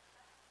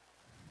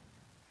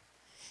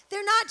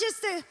 They're not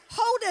just to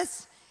hold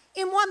us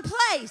in one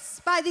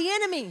place by the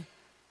enemy.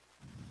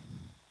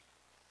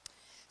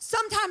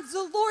 Sometimes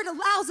the Lord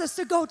allows us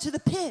to go to the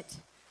pit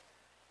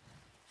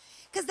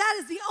because that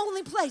is the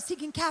only place he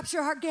can capture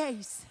our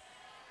gaze.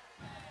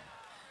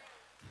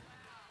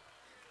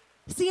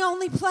 It's the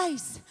only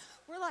place.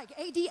 We're like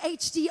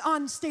ADHD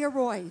on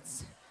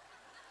steroids.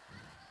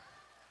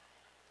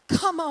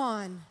 Come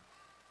on.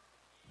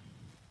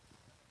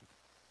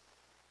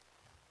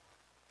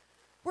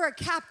 We're a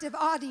captive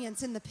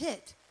audience in the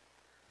pit.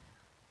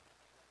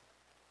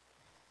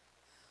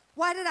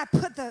 Why did I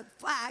put the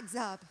flags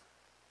up?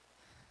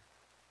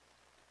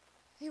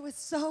 It was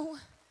so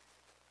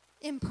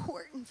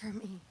important for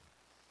me.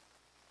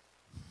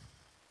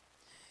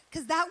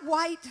 Because that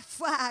white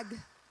flag,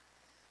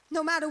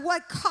 no matter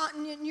what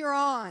continent you're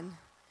on,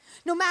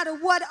 no matter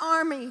what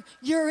army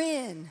you're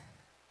in,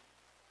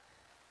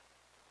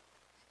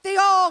 they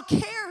all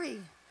carry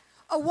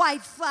a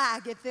white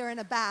flag if they're in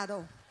a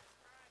battle.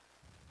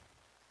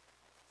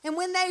 And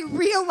when they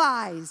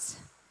realize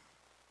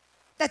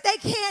that they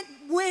can't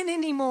win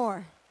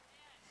anymore,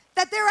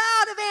 that they're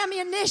out of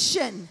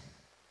ammunition,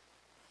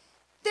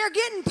 they're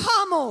getting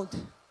pummeled,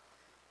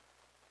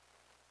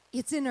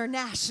 it's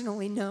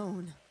internationally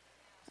known.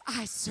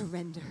 I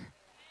surrender.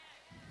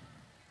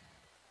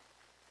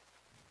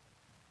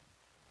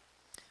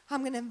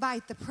 I'm going to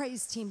invite the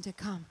praise team to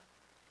come.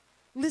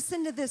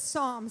 Listen to this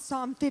psalm,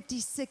 Psalm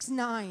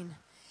 56:9.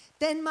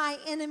 Then my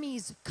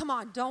enemies, come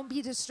on, don't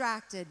be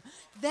distracted.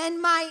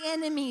 Then my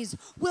enemies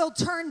will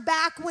turn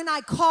back when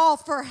I call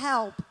for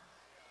help.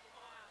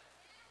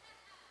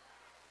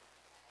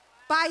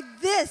 By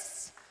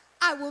this,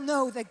 I will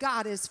know that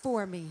God is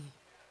for me.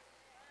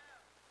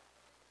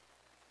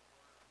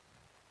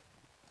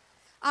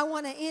 I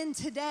want to end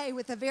today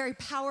with a very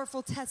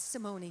powerful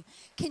testimony.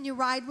 Can you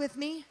ride with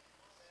me?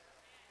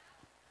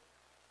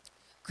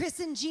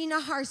 Chris and Gina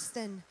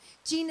Harston.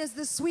 Gina's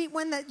the sweet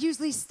one that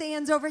usually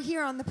stands over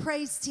here on the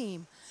praise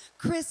team.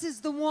 Chris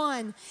is the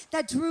one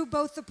that drew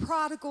both the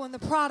Prodigal and the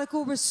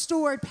Prodigal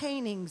Restored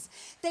paintings.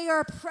 They are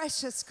a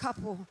precious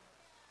couple.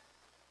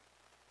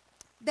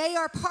 They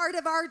are part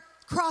of our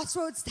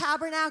Crossroads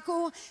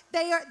Tabernacle.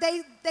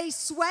 They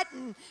sweat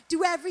and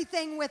do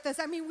everything with us.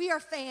 I mean, we are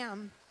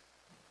fam.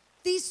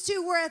 These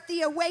two were at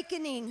the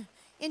Awakening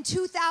in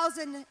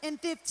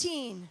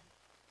 2015.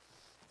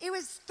 It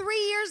was 3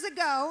 years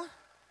ago.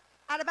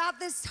 At about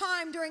this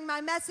time during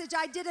my message,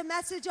 I did a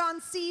message on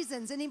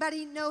seasons.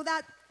 Anybody know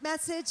that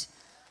message?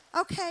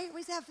 Okay,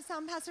 we have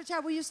some. Pastor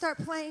Chad, will you start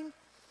playing,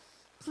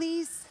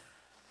 please?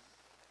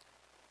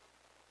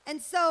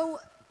 And so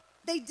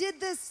they did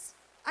this.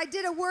 I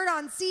did a word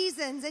on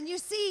seasons. And you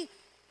see,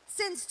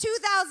 since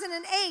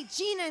 2008,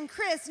 Gina and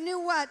Chris knew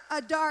what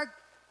a dark,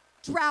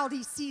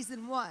 droughty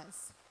season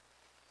was.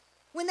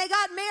 When they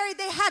got married,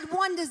 they had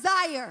one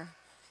desire: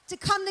 to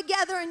come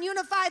together and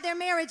unify their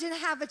marriage and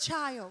have a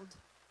child.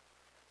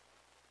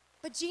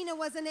 But Gina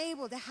wasn't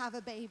able to have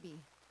a baby.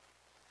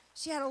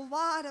 She had a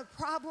lot of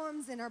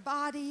problems in her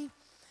body.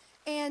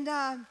 And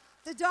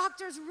the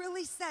doctors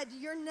really said,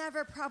 you're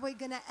never probably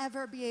going to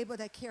ever be able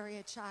to carry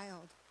a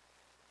child.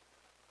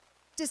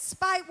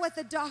 Despite what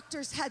the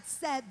doctors had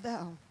said,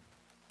 though,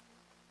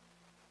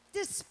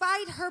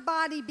 despite her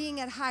body being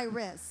at high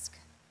risk,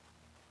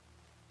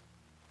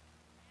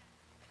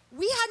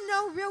 we had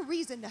no real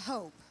reason to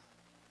hope.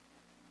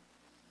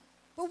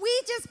 But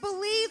we just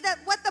believe that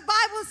what the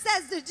Bible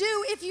says to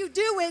do, if you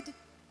do it,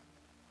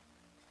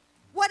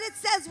 what it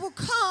says will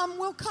come,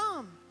 will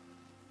come.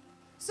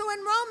 So in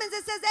Romans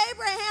it says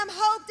Abraham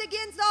hoped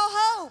against all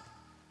hope.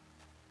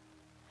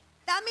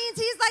 That means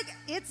he's like,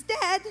 it's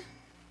dead.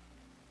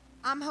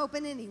 I'm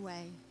hoping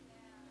anyway.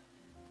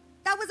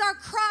 That was our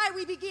cry.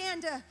 We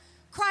began to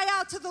cry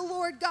out to the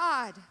Lord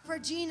God for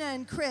Gina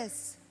and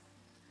Chris.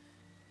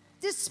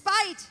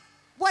 Despite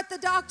what the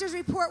doctor's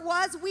report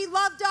was, we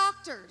love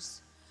doctors.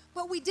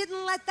 But we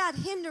didn't let that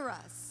hinder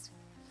us.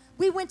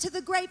 We went to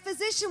the great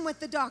physician with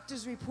the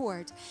doctor's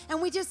report.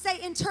 And we just say,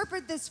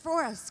 interpret this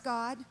for us,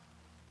 God.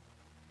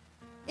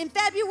 In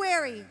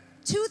February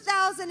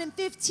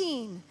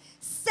 2015,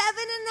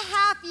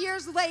 7.5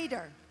 years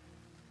later,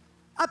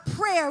 a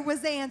prayer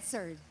was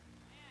answered.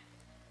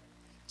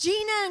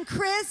 Gina and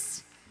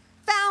Chris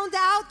found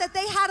out that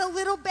they had a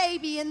little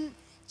baby in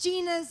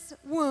Gina's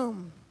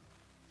womb.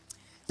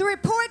 The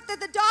report that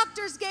the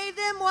doctors gave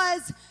them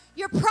was,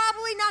 you're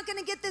probably not going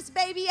to get this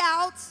baby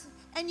out,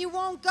 and you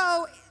won't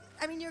go.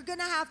 I mean, you're going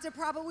to have to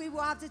probably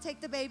will have to take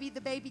the baby. The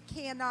baby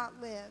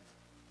cannot live.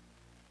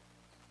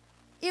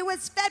 It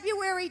was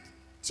February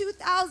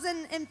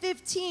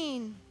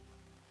 2015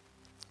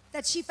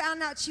 that she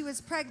found out she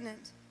was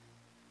pregnant.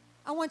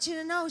 I want you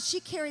to know she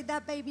carried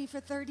that baby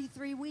for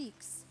 33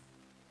 weeks.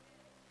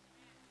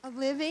 A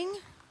living,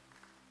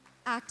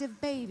 active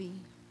baby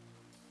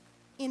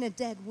in a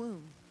dead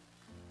womb.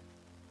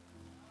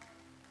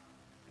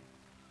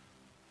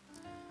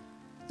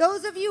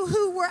 Those of you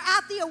who were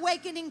at the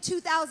Awakening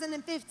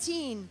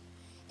 2015,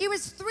 it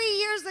was 3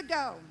 years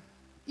ago.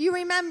 You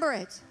remember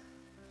it.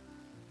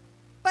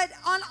 But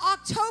on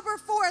October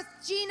 4th,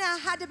 Gina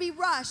had to be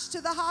rushed to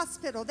the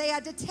hospital. They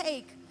had to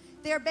take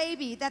their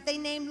baby that they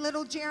named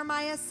little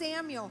Jeremiah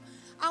Samuel.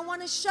 I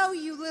want to show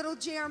you little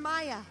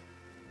Jeremiah.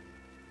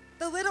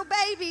 The little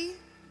baby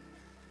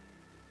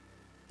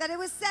that it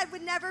was said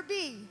would never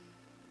be.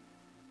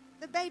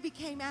 The baby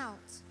came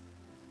out.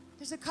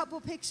 There's a couple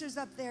pictures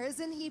up there.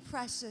 Isn't he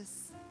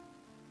precious?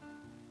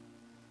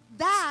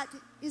 That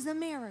is a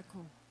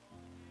miracle.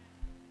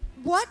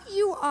 What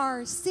you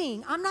are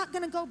seeing, I'm not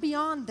going to go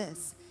beyond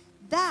this.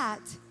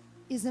 That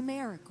is a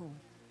miracle.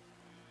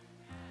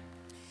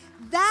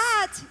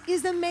 That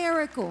is a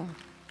miracle.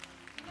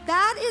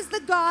 That is the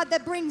God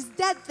that brings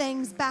dead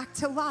things back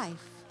to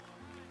life.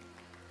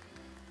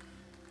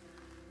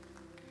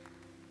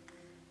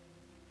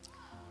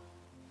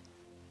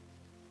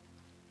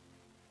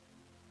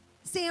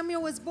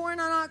 Samuel was born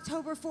on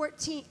October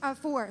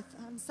 4th,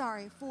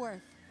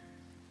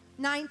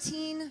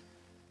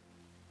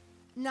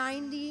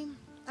 1990.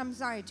 I'm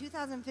sorry,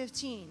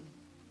 2015.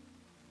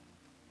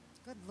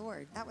 Good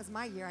Lord, that was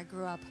my year I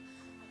grew up.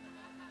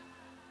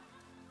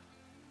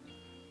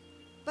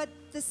 But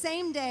the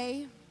same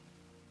day,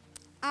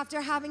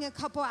 after having a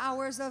couple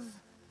hours of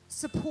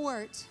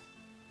support,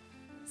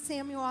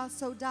 Samuel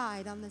also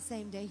died on the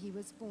same day he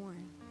was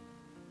born.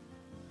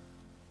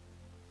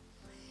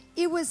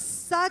 It was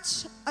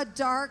such a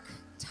dark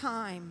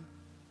time.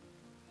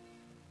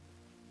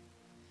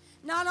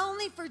 Not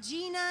only for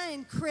Gina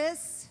and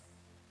Chris,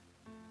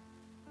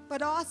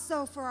 but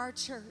also for our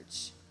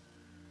church.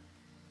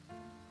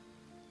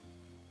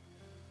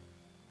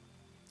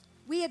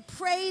 We had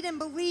prayed and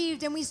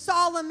believed and we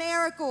saw a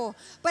miracle,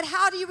 but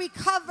how do you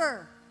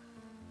recover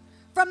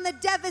from the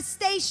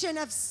devastation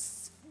of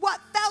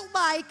what felt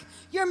like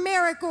your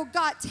miracle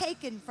got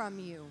taken from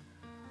you?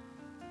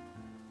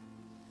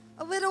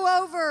 A little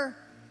over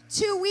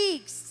 2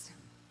 weeks.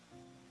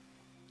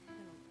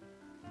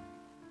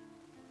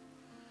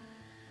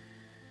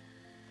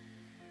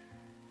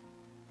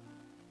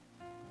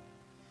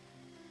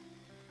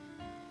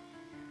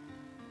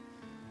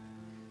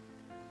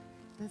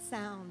 The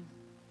sound.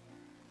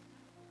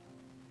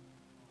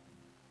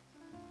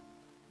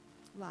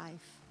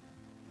 Life.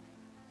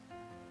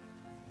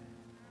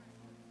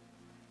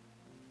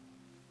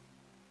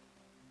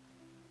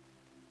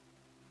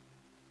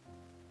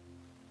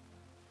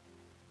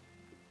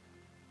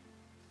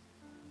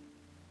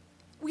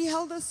 We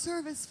held a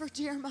service for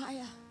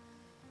Jeremiah,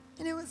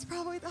 and it was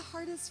probably the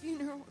hardest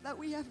funeral that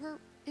we ever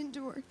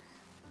endured.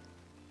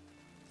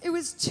 It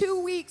was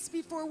 2 weeks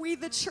before we,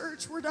 the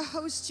church, were to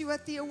host you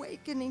at the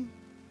Awakening.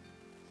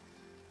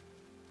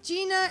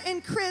 Gina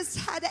and Chris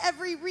had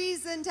every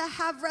reason to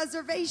have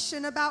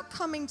reservation about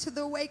coming to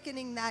the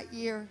Awakening that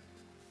year.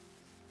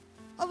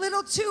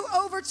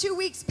 Over 2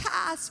 weeks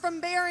passed from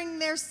bearing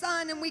their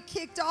son, and we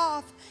kicked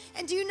off.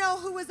 And do you know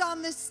who was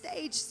on this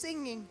stage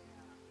singing?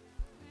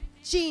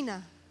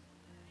 Gina.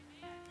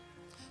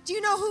 Do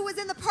you know who was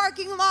in the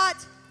parking lot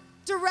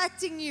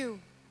directing you?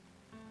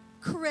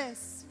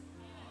 Chris.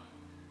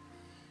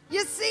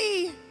 You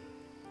see,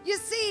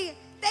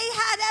 they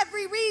had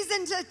every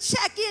reason to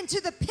check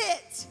into the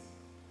pit.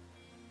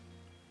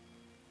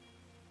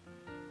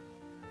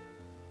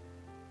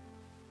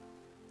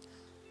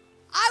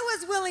 I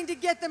was willing to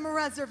get them a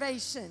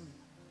reservation.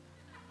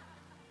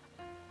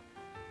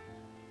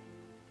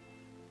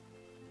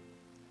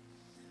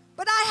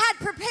 But I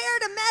had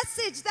prepared a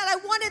message that I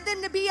wanted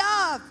them to be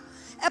a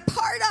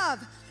part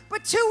of.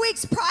 But 2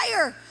 weeks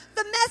prior,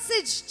 the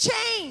message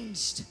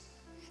changed.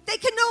 They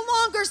could no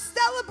longer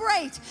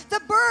celebrate the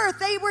birth.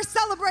 They were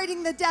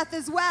celebrating the death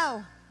as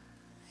well.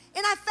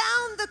 And I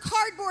found the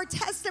cardboard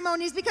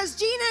testimonies because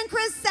Gina and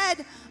Chris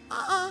said,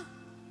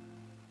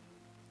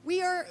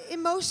 we are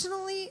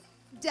emotionally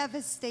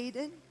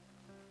devastated.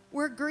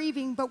 We're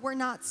grieving, but we're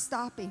not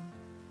stopping.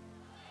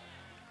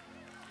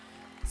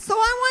 So I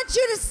want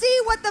you to see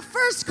what the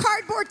first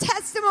cardboard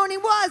testimony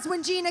was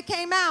when Gina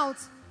came out.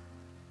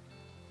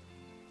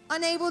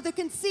 Unable to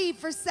conceive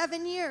for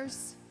 7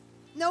 years.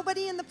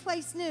 Nobody in the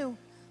place knew.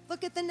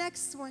 Look at the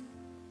next one.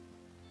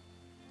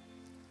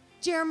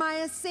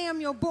 Jeremiah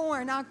Samuel,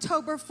 born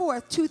October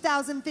 4th,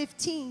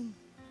 2015.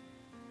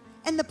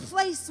 And the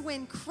place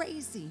went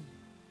crazy.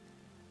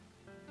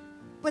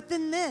 But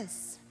then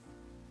this.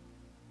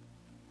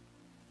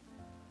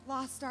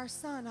 Lost our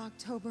son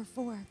October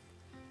 4th.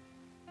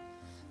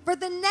 For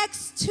the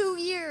next 2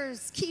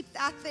 years, keep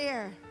that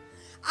there,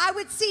 I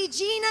would see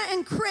Gina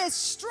and Chris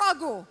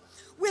struggle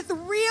with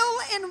real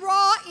and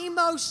raw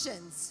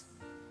emotions.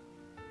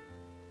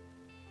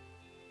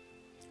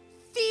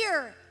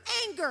 Fear,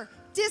 anger,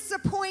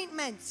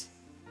 disappointment.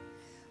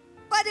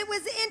 But it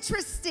was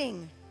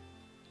interesting.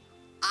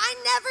 I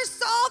never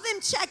saw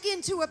them check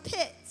into a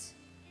pit.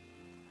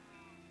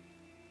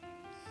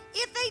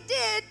 If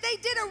they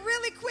did a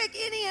really quick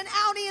innie and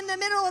outie in the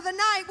middle of the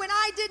night when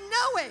I didn't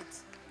know it.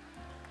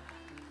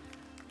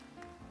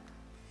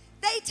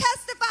 They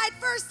testified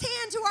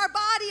firsthand to our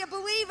body of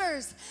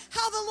believers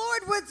how the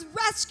Lord was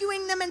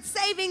rescuing them and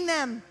saving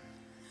them.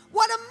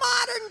 What a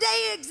modern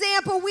day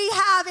example we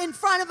have in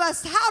front of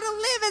us, how to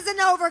live as an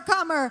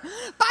overcomer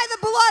by the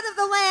blood of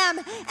the Lamb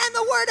and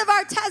the word of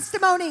our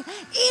testimony,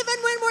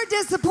 even when we're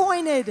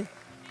disappointed.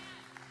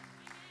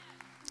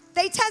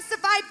 They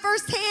testified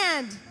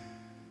firsthand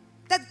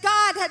that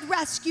God had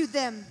rescued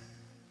them.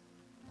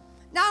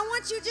 Now I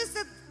want you just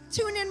to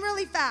tune in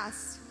really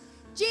fast.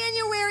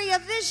 January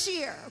of this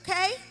year,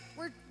 okay?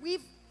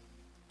 We've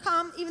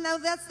come, even though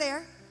that's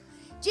there.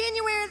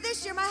 January of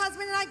this year, my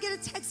husband and I get a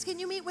text, can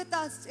you meet with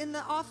us in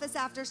the office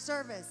after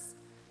service?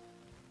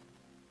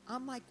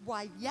 I'm like,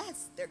 why,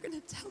 yes, they're going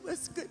to tell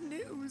us good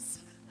news.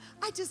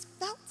 I just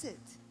felt it.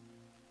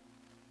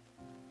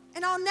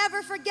 And I'll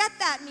never forget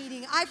that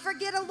meeting. I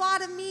forget a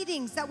lot of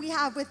meetings that we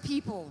have with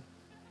people.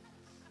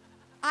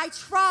 I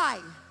try.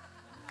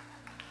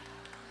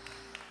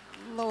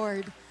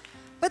 Lord.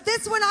 But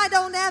this one I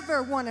don't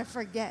ever want to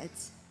forget.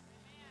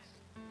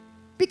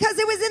 Because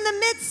it was in the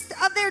midst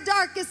of their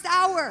darkest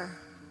hour.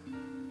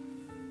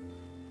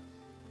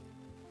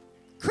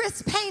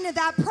 Chris painted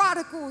that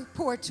prodigal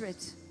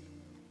portrait.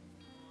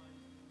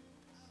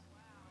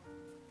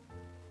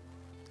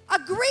 A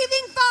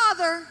grieving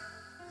father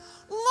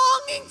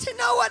longing to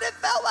know what it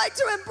felt like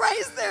to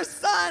embrace their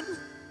son,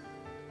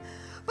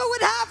 but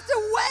would have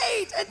to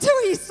wait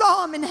until he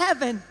saw him in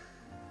heaven.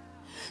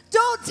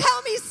 Don't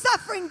tell me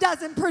suffering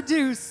doesn't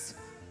produce.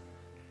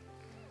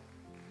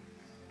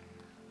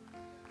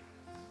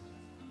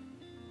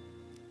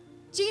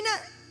 Gina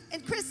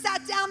and Chris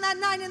sat down that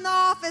night in the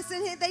office,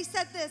 and they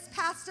said this,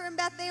 Pastor and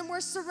Beth Ann, we're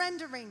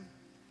surrendering.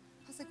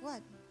 I was like,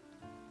 what?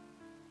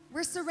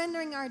 We're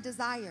surrendering our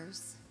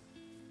desires.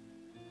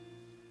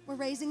 We're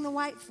raising the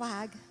white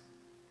flag.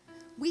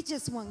 We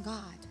just want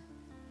God.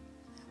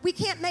 We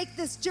can't make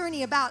this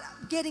journey about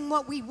getting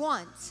what we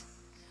want.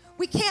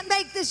 We can't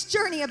make this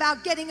journey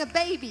about getting a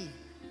baby.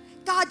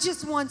 God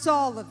just wants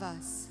all of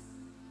us.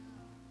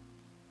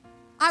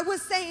 I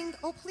was saying,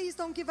 oh, please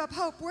don't give up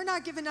hope. We're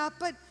not giving up,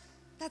 but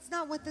that's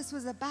not what this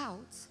was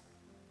about.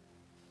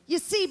 You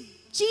see,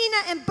 Gina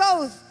and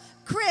both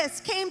Chris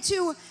came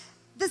to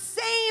the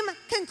same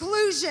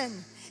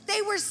conclusion.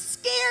 They were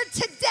scared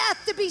to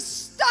death to be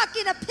stuck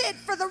in a pit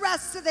for the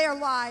rest of their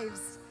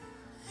lives.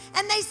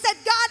 And they said,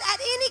 God, at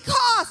any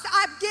cost,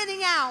 I'm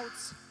getting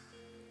out.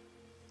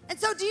 And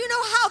so do you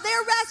know how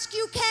their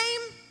rescue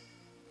came?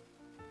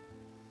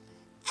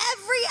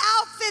 Every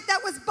outfit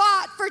that was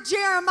bought for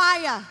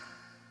Jeremiah,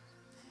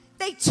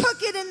 they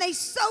took it and they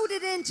sewed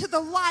it into the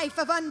life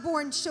of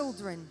unborn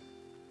children.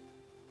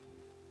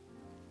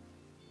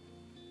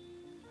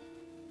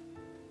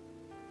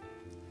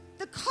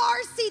 The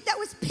car seat that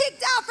was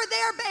picked out for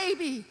their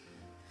baby,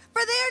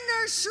 for their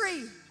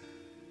nursery,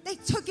 they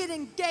took it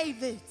and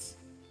gave it.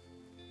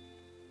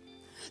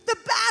 The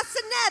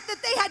bassinet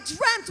that they had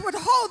dreamt would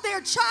hold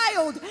their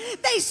child,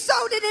 they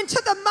sewed it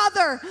into the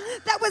mother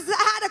that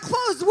had a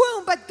closed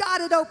womb, but God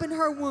had opened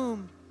her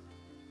womb.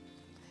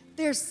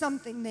 There's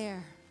something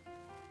there.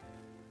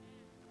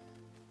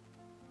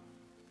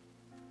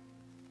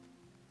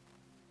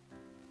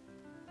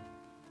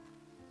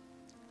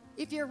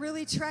 If you're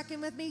really trekking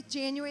with me,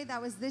 January,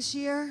 that was this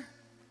year,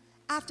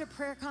 after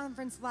prayer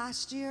conference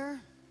last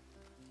year,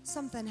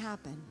 something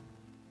happened.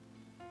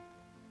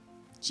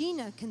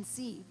 Gina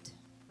conceived.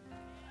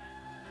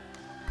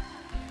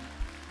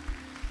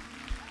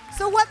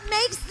 So what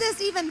makes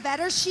this even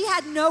better, she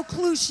had no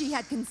clue she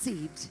had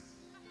conceived.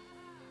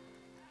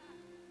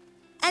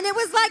 And it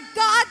was like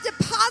God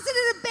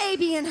deposited a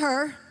baby in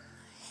her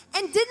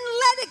and didn't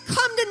let it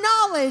come to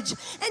knowledge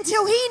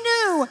until he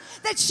knew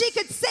that she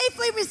could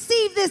safely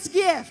receive this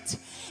gift.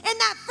 In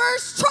that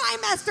first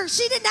trimester,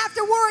 she didn't have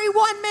to worry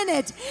 1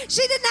 minute.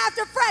 She didn't have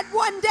to fret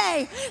 1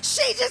 day.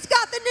 She just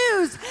got the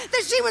news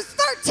that she was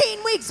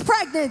 13 weeks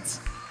pregnant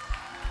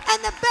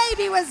and the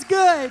baby was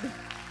good.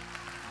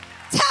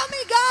 Tell me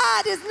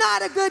God is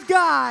not a good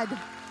God.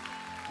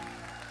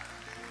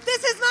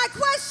 This is my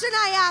question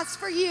I ask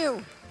for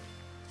you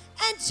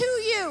and to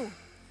you.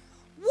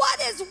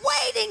 What is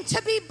waiting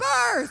to be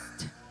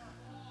birthed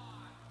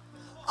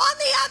on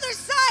the other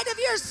side of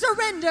your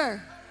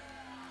surrender?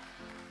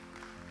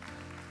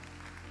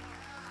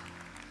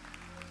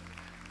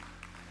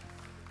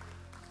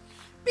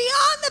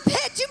 Beyond the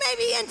pit you may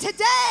be in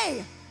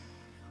today,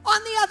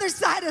 on the other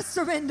side of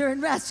surrender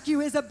and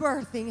rescue is a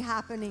birthing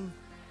happening.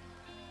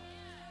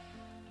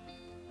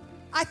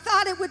 I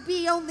thought it would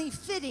be only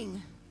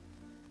fitting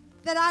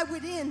that I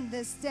would end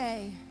this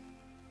day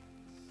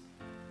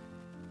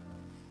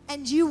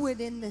and you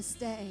would end this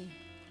day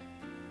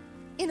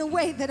in a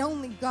way that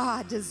only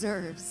God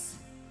deserves,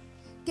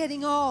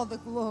 getting all the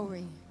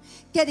glory,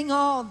 getting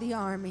all the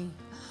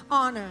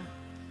honor.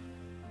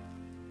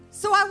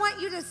 So I want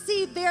you to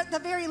see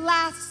the very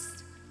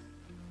last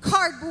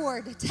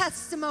cardboard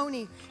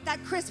testimony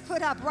that Chris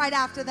put up right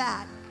after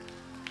that.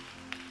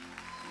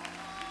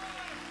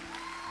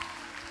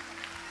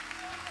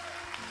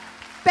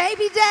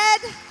 Baby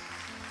dead,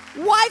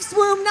 wife's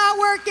womb not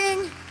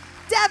working,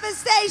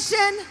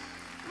 devastation,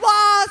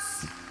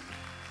 loss,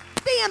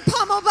 being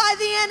pummeled by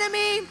the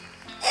enemy.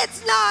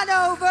 It's not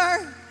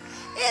over.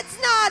 It's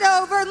not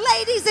over.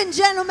 Ladies and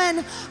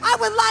gentlemen, I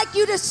would like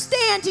you to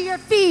stand to your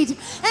feet, and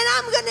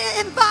I'm going to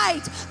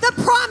invite the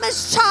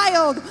promised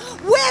child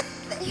with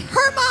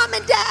her mom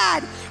and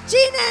dad,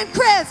 Gina and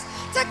Chris,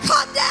 to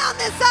come down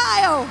this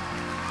aisle.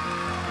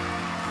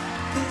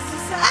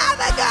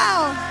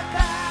 Abigail.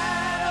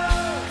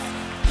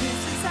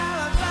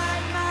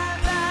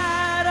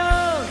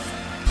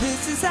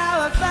 This is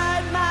how I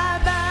fight my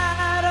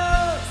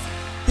battles.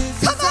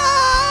 Come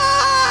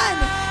on!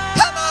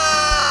 Come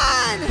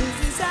on!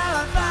 This is how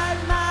I fight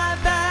my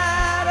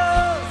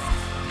battles.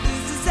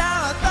 This is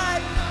how I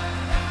fight.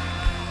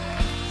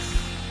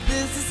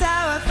 This is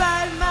how I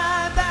fight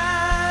my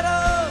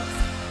battles.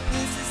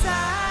 This is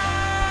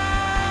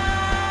how.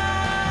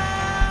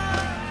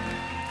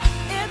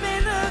 It may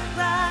look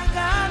like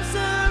I'm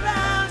surrounded.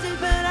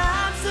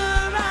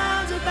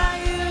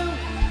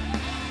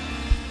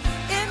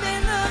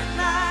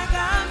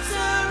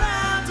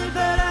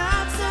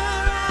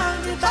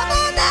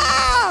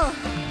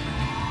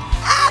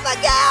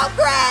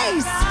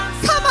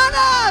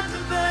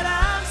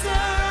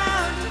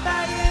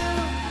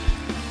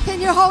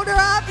 hold her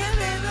up?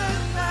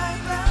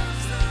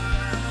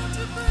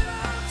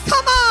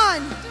 Come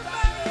on.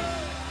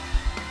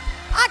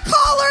 I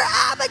call her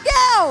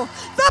Abigail,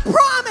 the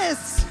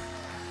promise.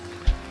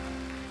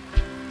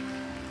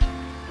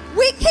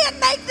 We can't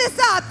make this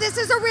up. This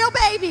is a real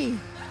baby.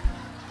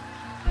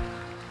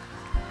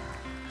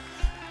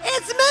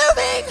 It's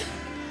moving.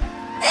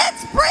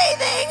 It's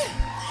breathing.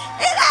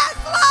 It has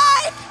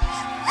life.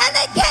 And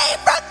it came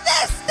from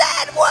this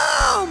dead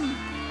womb.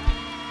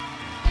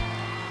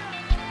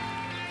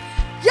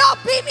 Y'all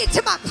beat me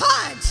to my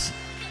punch.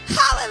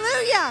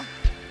 Hallelujah.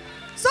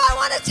 So I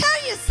want to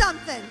tell you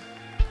something.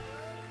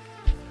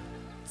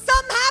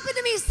 Something happened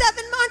to me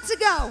 7 months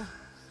ago.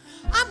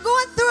 I'm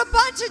going through a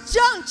bunch of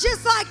junk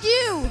just like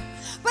you,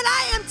 but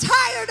I am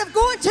tired of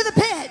going to the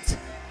pit.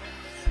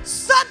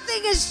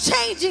 Something is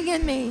changing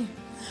in me.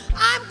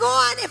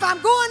 If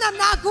I'm going, I'm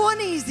not going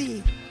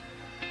easy.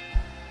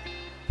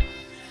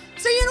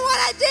 So you know what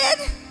I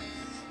did?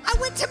 I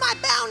went to my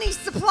Bounty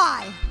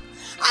Supply.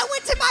 I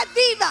went to my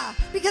Viva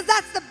because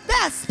that's the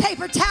best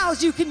paper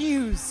towels you can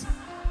use.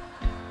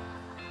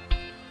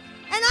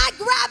 And I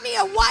grabbed me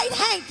a white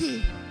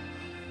hanky.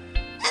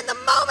 And the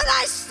moment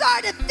I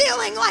started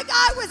feeling like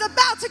I was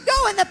about to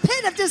go in the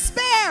pit of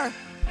despair,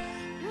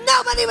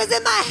 nobody was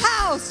in my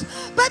house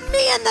but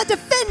me and the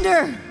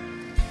defender.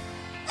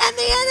 And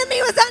the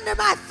enemy was under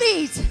my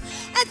feet.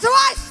 And so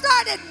I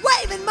started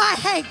waving my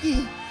hanky.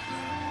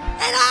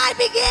 And I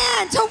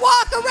began to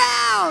walk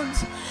around.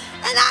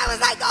 And I was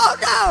like, oh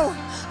no,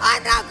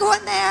 I'm not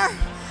going there.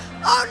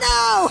 Oh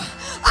no,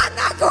 I'm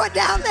not going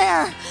down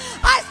there.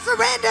 I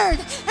surrendered,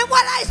 and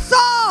what I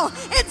saw,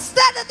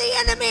 instead of the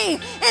enemy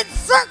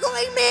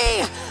encircling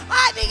me,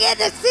 I began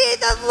to see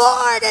the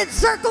Lord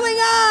encircling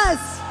us.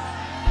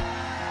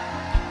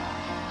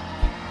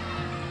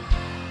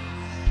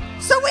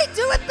 So we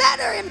do it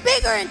better and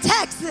bigger in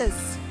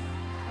Texas.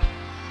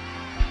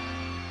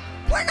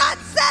 We're not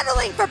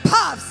settling for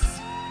puffs.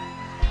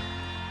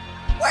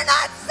 We're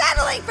not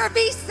settling for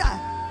Visa.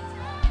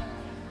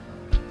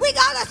 We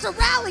got us a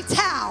rally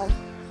towel.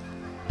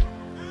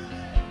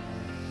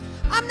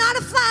 I'm not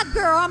a flag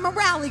girl, I'm a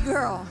rally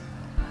girl.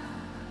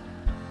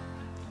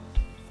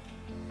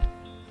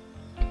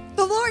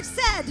 The Lord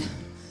said,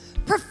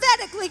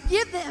 prophetically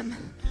give them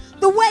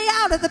the way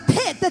out of the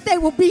pit that they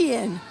will be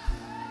in.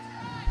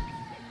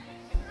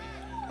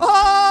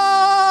 Oh!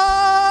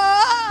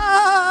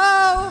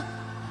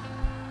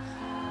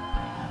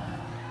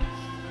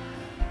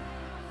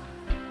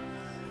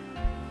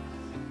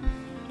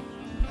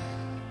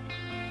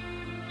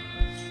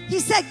 He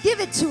said, give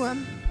it to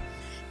him.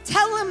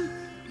 Tell him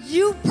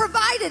you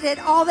provided it.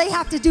 All they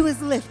have to do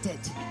is lift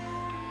it.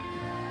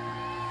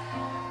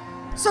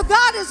 So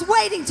God is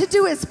waiting to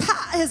do his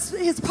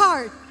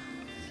part.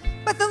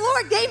 But the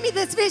Lord gave me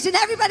this vision.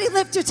 Everybody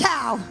lift your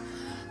towel.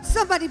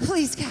 Somebody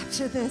please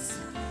capture this.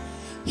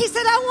 He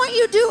said, I want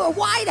you to do a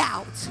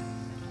whiteout.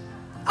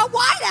 A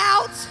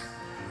whiteout?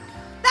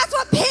 That's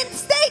what Penn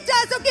State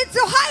does against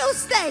Ohio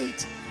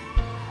State.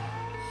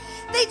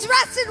 They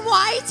dress in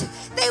white.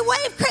 They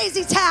wave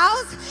crazy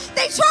towels.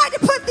 They try to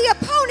put the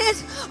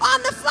opponent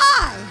on the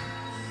fly.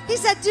 He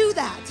said, do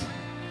that.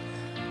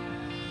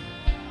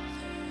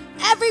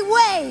 Every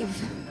wave,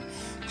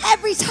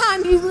 every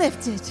time you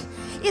lift it,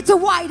 it's a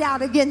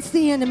whiteout against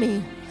the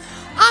enemy.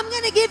 I'm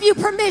going to give you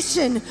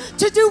permission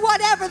to do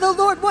whatever the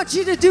Lord wants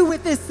you to do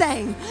with this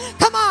thing.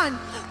 Come on.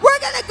 We're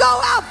going to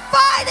go out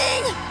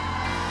fighting.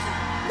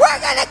 We're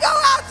going to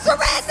go out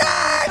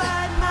surrendered.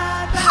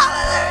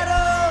 Hallelujah.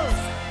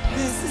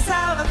 This is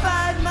how I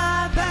fight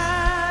my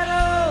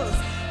battles.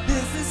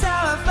 This is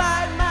how I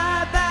fight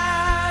my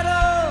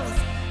battles.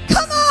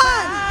 Come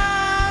on.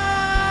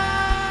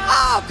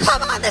 Oh,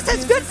 come on. This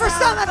is good for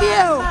some of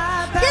you.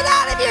 Get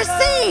out of your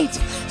seat.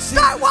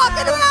 Start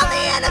walking around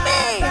the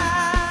enemy.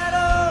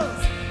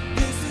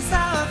 This is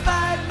how I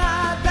fight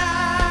my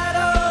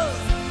battles.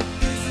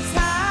 This is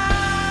how.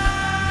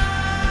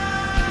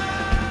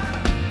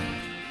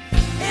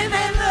 It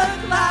may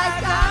look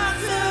like I'm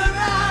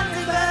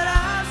surrounded, but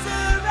I'm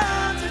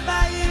surrounded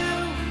by you.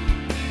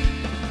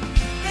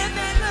 It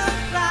may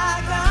look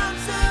like I'm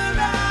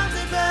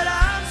surrounded, but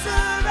I'm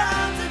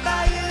surrounded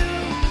by you.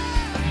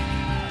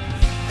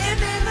 It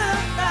may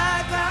look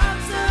like I'm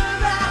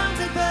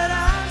surrounded, but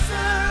I'm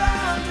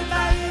surrounded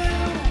by you.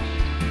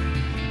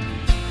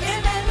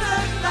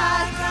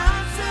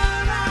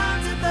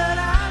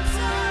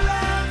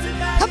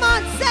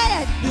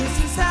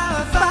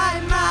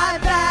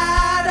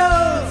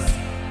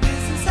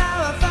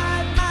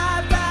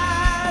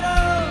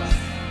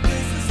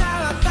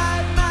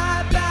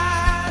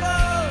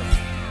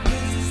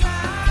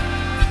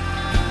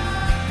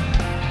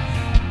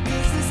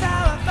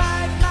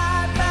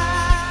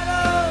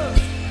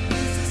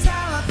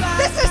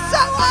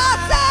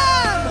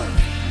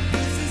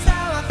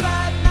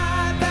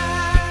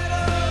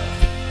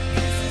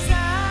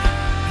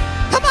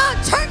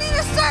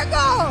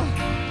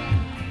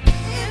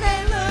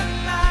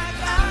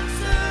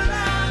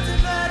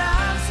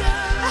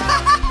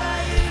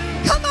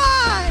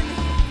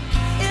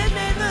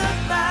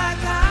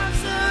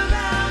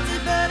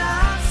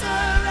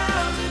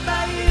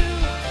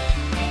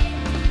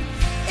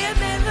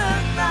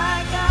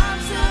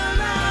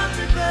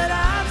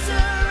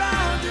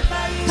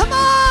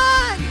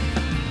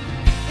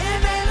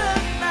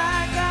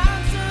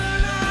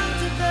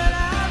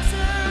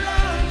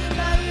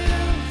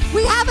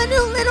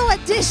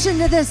 addition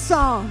to this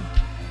song.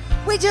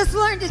 We just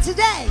learned it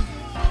today.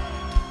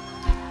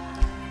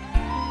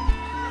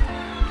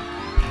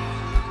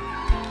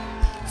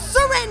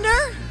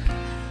 Surrender,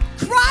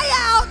 cry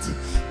out,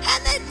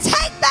 and then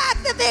take back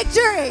the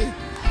victory.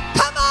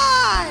 Come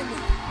on.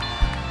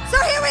 So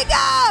here we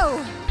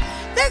go.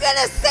 They're going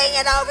to sing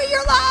it over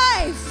your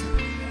life.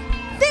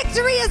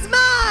 Victory is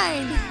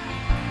mine.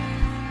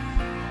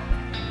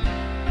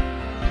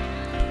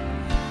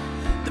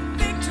 The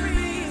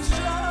victory is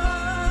yours.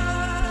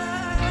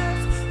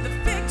 The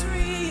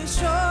victory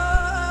is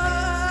yours.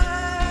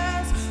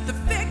 The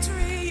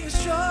victory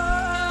is yours.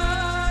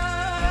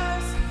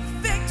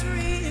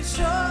 Victory is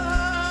yours.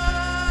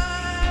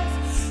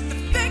 The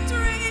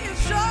victory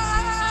is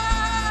yours.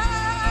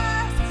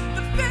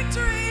 The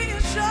victory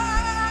is yours.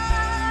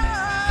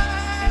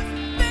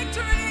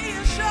 Victory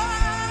is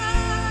yours.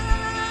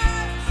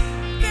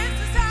 This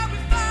is how we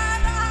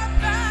fight our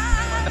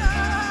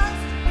battles.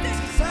 This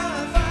is how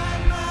I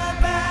fight my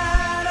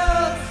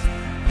battles.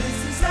 This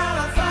is how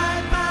I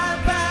fight my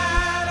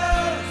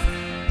battles.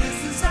 This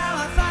is how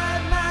I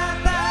fight my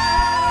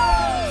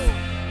battles.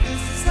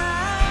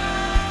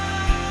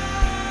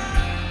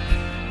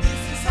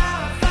 This is how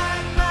I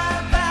fight my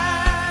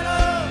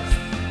battles.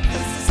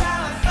 This is how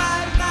I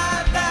fight my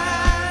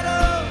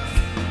battles.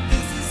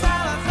 This is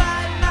how I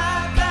fight my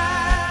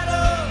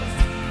battles.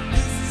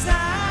 This is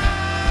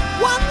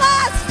how. One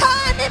last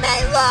time, it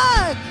may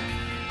look.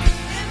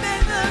 It may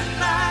look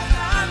like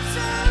I'm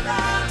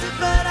surrounded,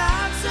 but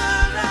I'm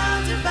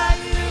surrounded by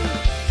you.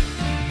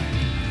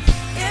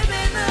 It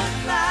may look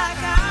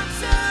like I'm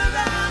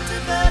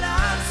surrounded, but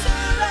I'm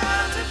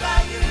surrounded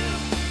by you.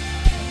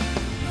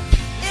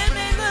 It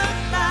may look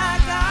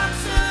like I'm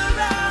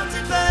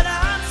surrounded, but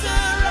I'm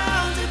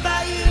surrounded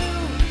by you.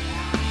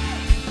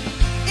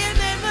 It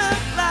may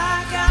look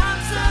like I'm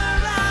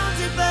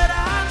surrounded, but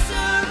I'm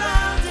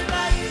surrounded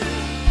by you.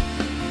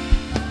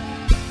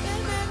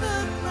 It may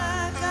look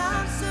like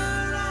I'm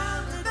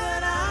surrounded,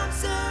 but I'm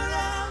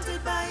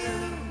surrounded by you.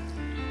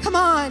 Come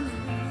on.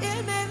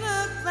 It may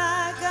look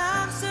like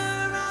I'm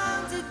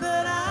surrounded,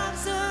 but I'm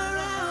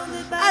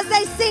surrounded by As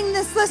they sing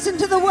this, listen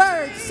to the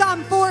words.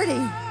 Psalm 40.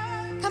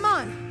 Come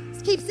on.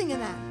 Let's keep singing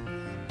that.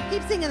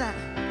 Keep singing that.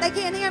 They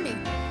can't hear me.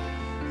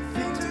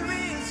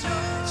 victory is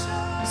yours.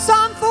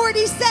 Psalm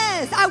 40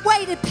 says, I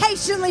waited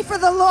patiently for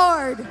the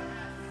Lord.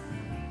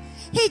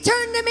 He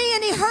turned to me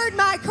and he heard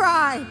my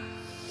cry.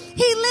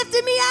 He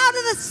lifted me out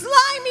of the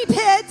slimy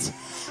pit,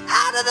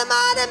 out of the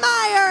mud and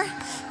mire,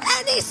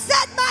 and he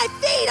set my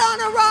feet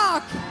on a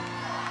rock.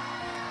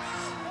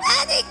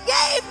 And he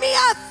gave me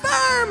a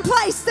firm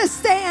place to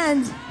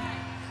stand.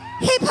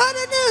 He put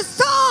a new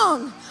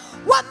song.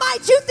 What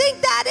might you think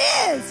that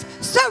is?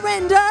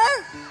 Surrender.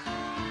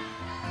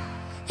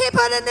 He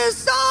put a new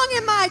song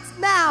in my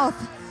mouth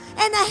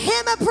and a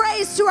hymn of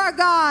praise to our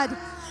God.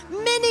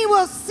 Many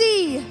will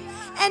see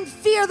and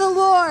fear the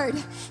Lord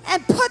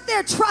and put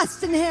their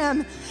trust in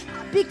him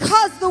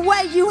because the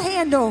way you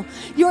handle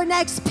your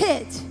next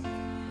pit.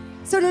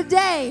 So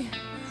today,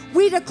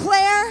 we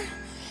declare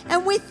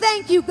and we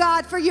thank you,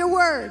 God, for your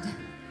word.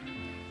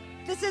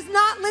 This is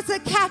not just a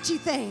catchy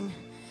thing.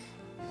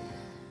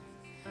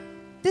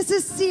 This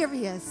is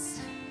serious.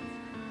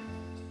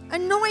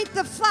 Anoint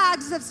the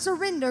flags of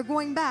surrender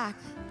going back.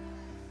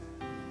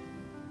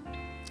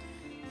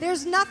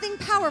 There's nothing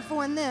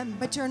powerful in them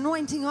but your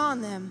anointing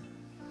on them.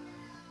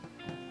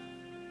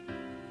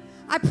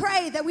 I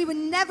pray that we would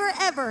never,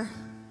 ever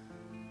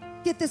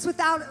get this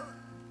without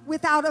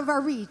of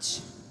our reach.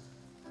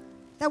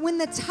 That when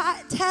the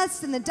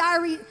tests and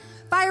the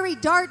fiery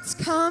darts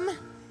come,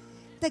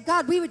 that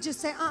God, we would just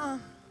say,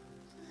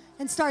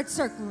 and start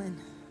circling.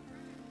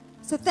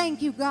 So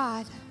thank you,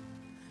 God.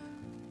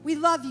 We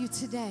love you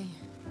today.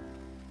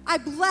 I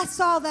bless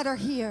all that are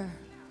here.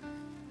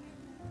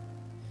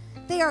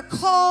 They are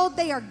called,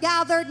 they are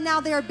gathered,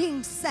 now they are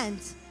being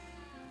sent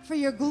for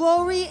your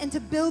glory and to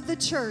build the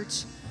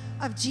church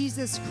of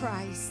Jesus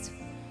Christ.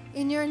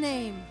 In your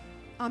name,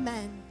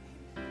 amen.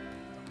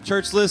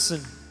 Church,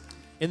 listen.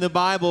 In the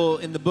Bible,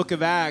 in the book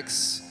of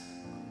Acts,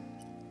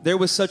 there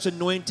was such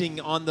anointing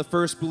on the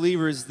first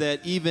believers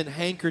that even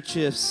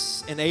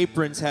handkerchiefs and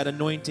aprons had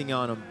anointing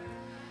on them.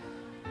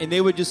 And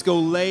they would just go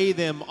lay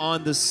them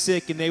on the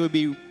sick and they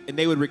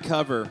would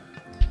recover.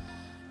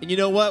 And you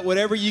know what?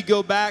 Whatever you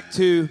go back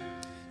to,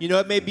 you know,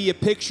 it may be a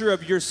picture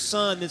of your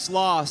son that's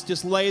lost.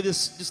 Just lay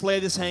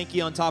this hanky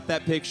on top of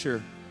that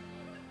picture.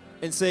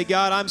 And say,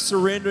 God, I'm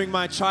surrendering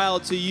my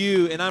child to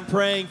you, and I'm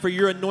praying for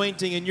your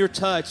anointing and your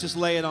touch. Just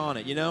lay it on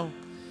it, you know?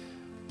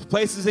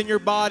 Places in your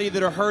body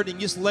that are hurting,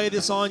 just lay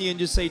this on you and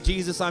just say,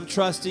 Jesus, I'm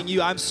trusting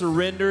you. I'm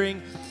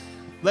surrendering.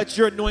 Let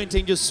your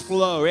anointing just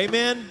flow.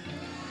 Amen?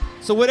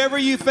 So whatever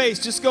you face,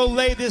 just go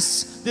lay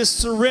this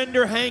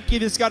surrender hanky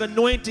that's got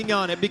anointing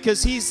on it,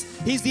 because he's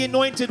the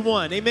anointed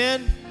one.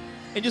 Amen?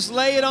 And just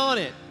lay it on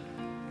it.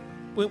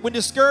 When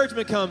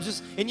discouragement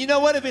comes, and you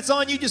know what? If it's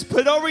on you, just put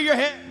it over your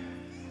head.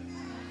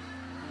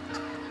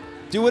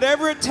 Do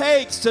whatever it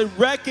takes to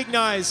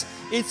recognize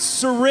it's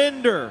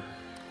surrender.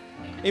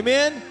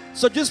 Amen?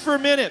 So just for a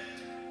minute,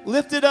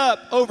 Lift it up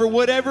over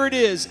whatever it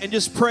is and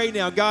just pray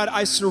now. God,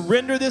 I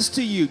surrender this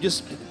to you.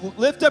 Just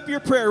lift up your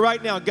prayer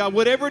right now. God,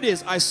 whatever it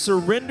is, I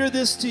surrender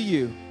this to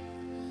you.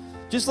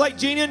 Just like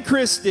Gina and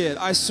Chris did,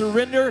 I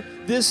surrender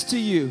this to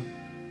you.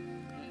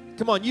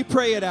 Come on, you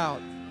pray it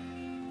out.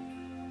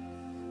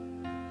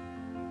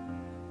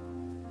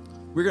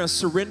 We're going to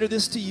surrender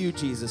this to you,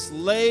 Jesus.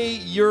 Lay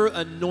your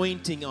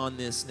anointing on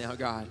this now,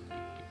 God.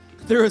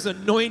 There is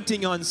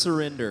anointing on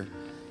surrender.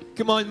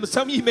 Come on,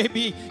 some of you may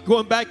be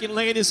going back and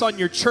laying this on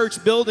your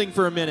church building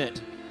for a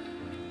minute.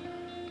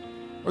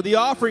 Or the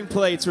offering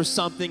plates or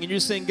something, and you're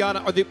saying,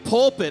 God, or the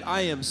pulpit,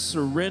 I am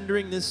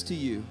surrendering this to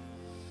you.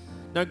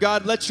 Now,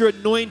 God, let your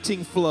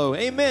anointing flow.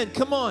 Amen.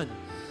 Come on.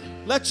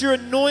 Let your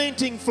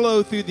anointing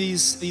flow through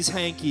these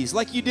hankies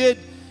like you did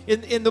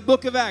in the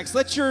book of Acts.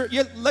 Let your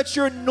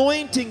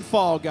anointing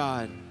fall,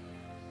 God,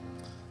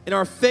 in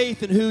our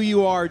faith in who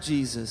you are,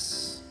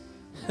 Jesus.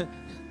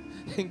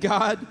 And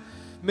God,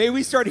 may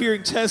we start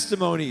hearing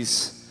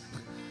testimonies.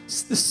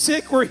 The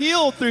sick were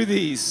healed through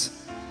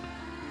these.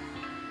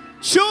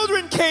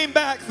 Children came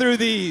back through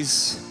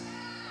these.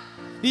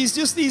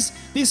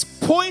 These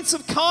points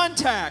of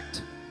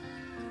contact,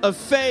 of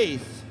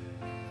faith,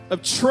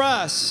 of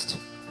trust.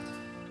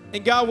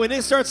 And God, when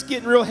it starts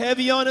getting real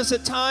heavy on us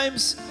at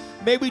times,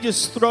 may we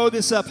just throw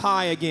this up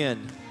high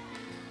again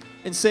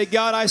and say,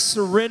 God, I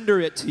surrender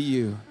it to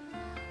you.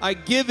 I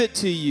give it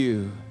to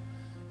you.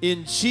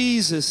 In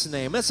Jesus'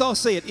 name. Let's all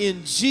say it.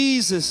 In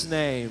Jesus'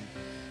 name.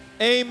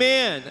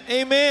 Amen.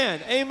 Amen.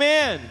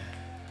 Amen.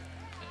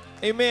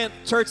 Amen.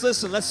 Church,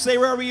 listen. Let's stay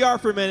where we are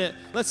for a minute.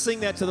 Let's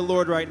sing that to the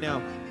Lord right now.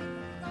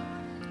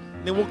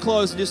 And then we'll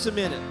close in just a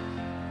minute.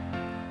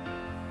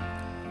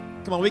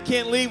 Come on. We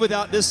can't leave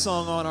without this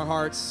song on our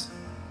hearts.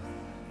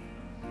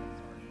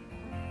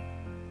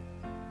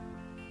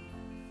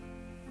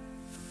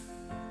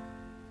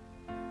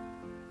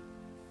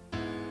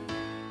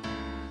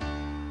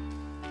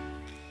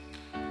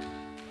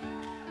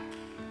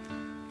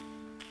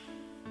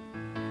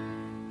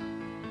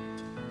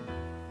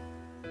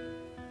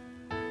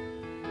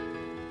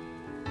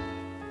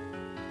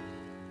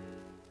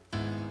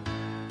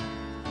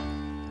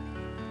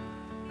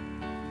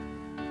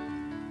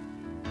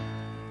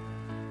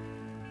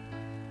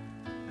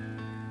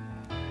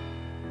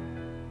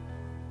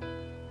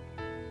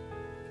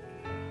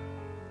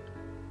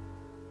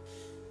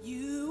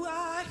 You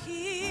are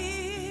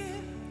here,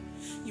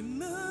 you're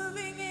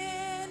moving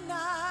in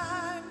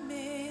our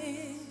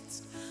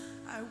midst.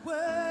 I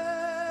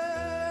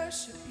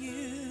worship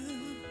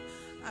you,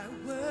 I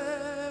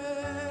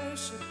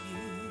worship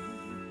you.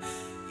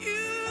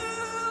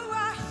 You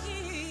are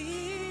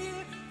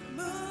here,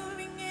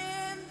 moving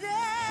in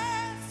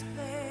this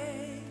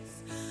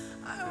place.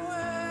 I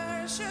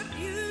worship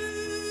you.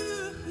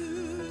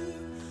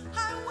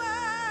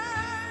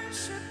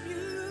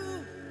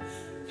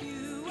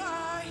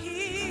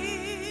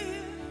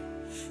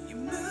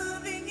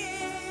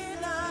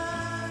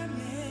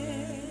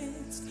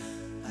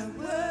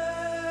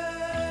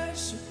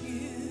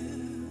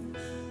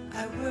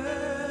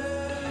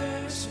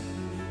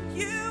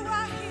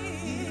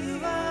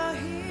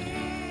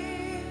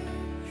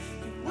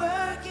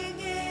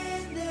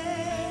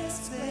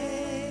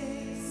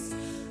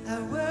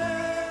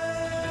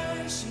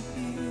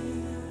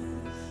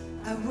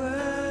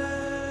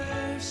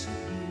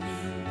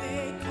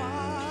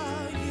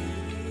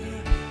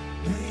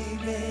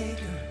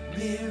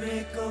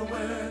 Miracle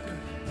worker,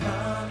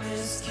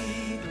 promise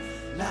keeper,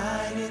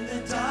 light in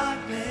the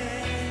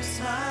darkness,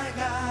 my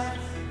God,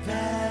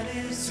 that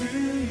is who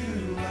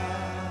you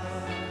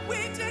are. We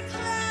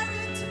declare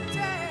it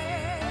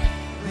today.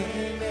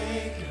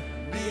 Waymaker,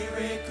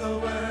 miracle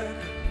worker,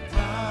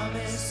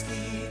 promise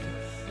keeper,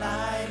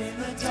 light in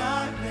the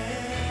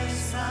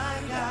darkness,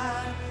 my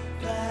God,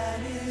 that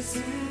is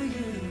who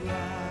you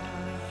are.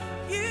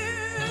 You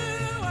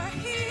are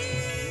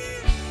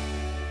here,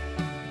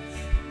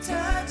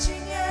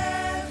 touching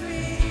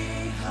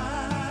every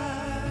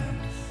heart.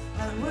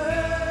 I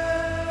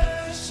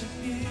worship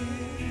you.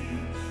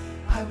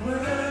 I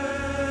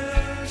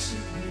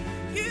worship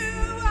you. You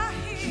are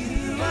here.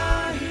 You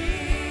are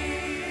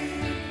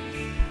here,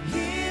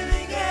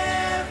 healing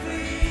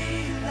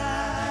every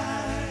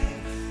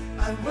life.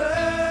 I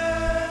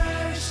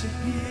worship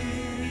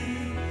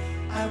you.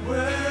 I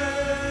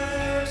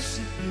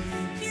worship you.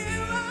 You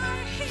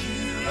are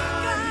here. You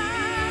are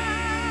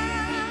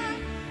here,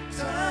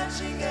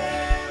 touching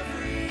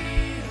every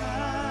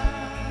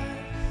heart.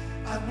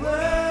 I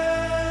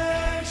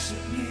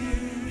worship you.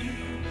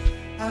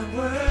 I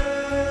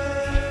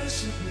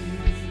worship you.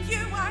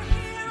 You are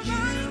here.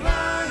 You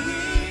are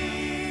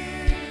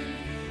here,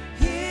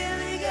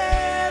 healing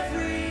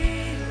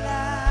every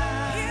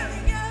life.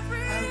 Healing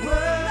every I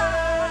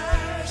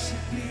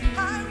worship you. I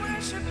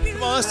worship you.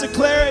 Come on, let's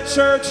declare it,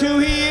 church, who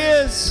he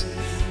is. You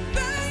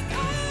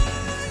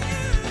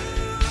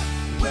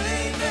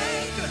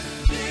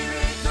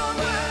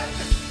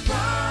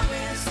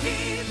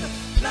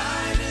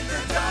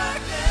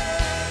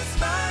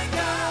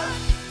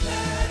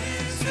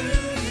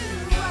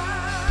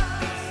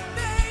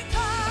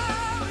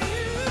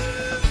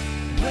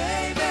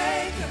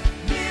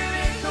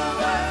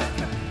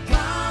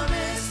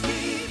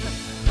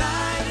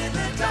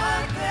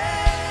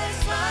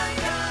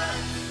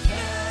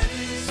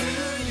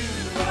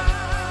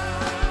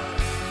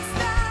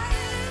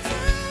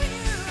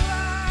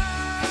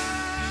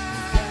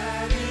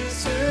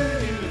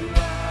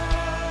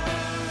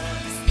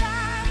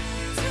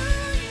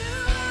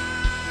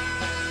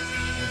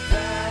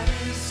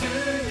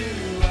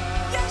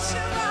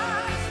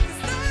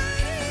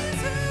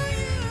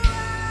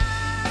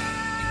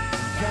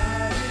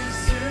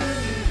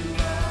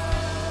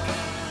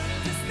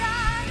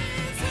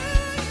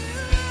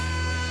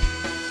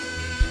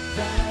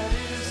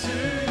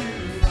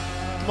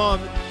Come on,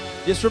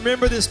 just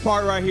remember this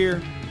part right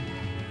here.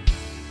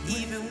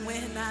 Even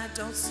when I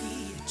don't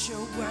see it, you're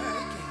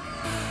working.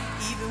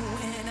 Even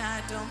when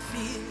I don't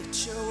feel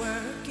it, you're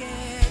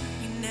working.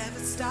 You never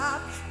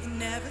stop working. You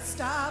never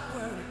stop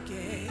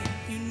working.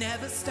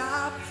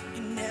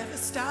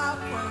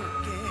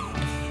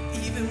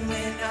 Even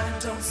when I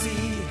don't see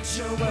it,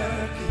 you're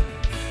working.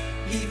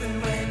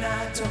 Even when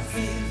I don't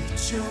feel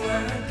it, you're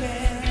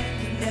working.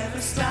 You never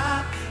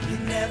stop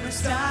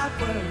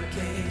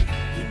working.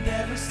 You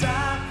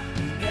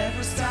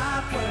never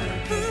stop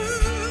working.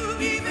 Ooh,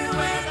 even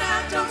when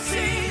I don't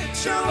see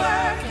it, you're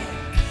working.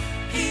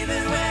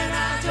 Even when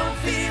I don't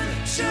feel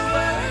it, you're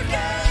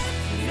working.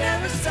 You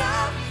never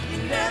stop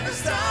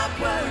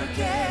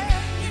working.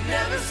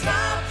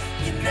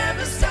 You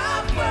never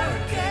stop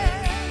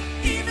working.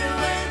 Even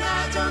when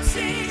I don't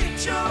see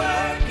it, you're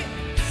working.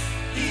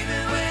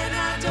 Even when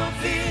I don't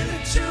feel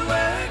it, you're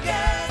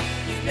working.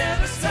 You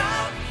never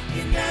stop working.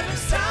 You never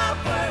stop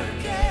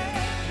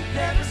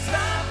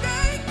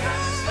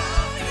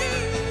you.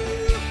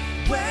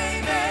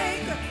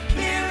 Waymaker,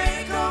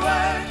 miracle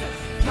worker,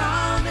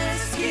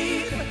 promise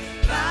keeper,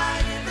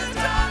 light in the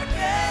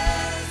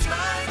darkness,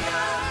 my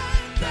God,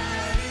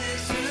 that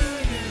is who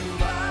you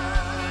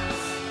are.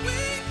 We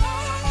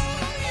call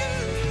you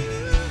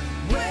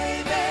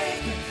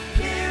Waymaker,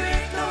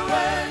 miracle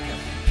worker,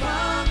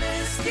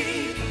 promise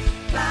keeper,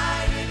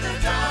 light in the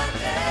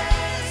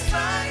darkness,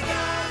 my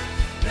God,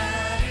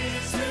 that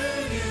is who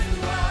you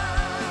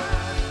are.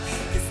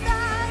 'Cause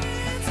that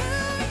is who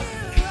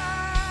you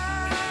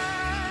are.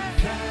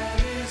 That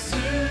is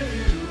who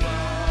you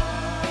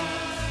are.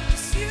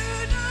 'Cause you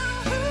know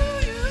who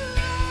you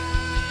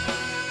are.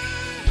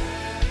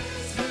 That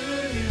is who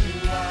you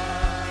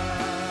are.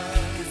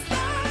 'Cause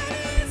that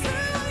is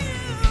who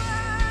you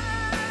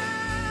are.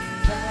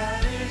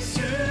 That is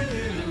who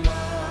you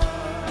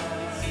are.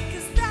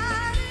 'Cause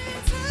that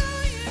is who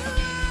you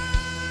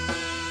are.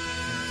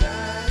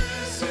 That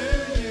is who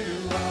you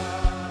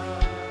are.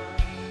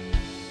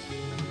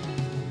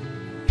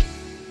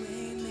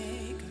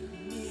 Waymaker,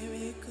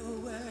 miracle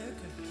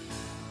worker.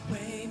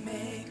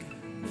 Waymaker,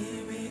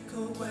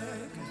 miracle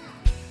worker.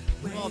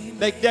 Come on,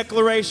 make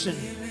declaration.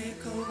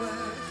 Miracle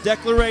worker.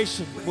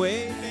 Declaration.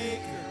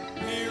 Waymaker,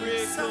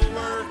 miracle Somebody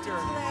worker.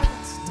 declare it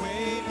today.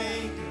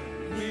 Waymaker,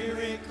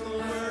 miracle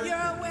worker. You're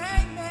a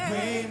waymaker.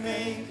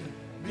 Waymaker,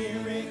 A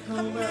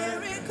miracle worker.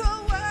 miracle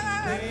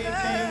worker.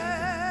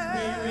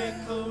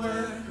 Miracle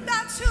worker.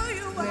 That's who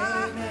you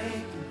are.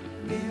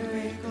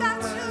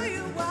 That's who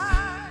you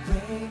are.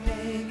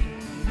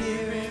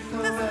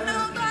 There's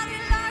nobody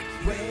like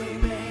you.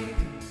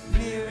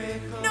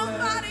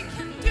 Nobody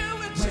can do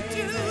what you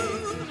do.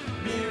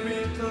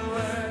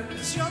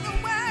 'Cause you're the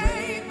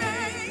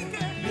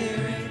waymaker.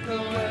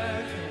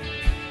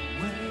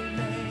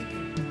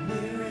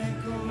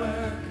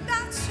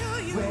 That's who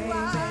you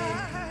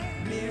are.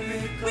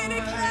 We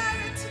declare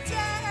it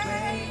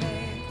today.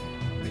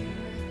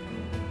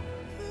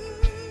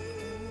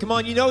 Come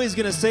on, you know he's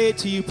going to say it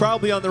to you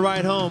probably on the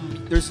ride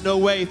home. There's no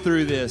way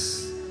through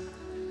this.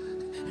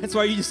 That's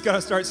why you just got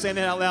to start saying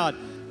that out loud.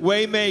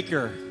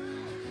 Waymaker,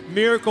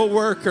 miracle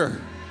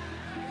worker.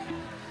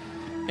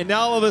 And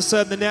now all of a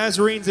sudden the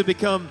Nazarenes have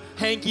become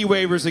hanky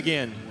wavers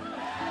again.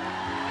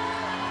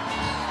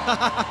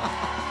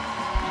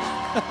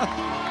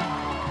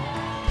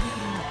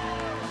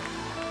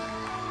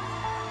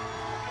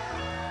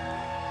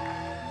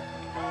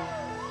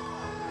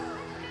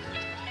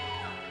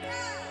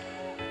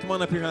 Come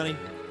on up here, honey.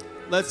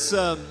 Let's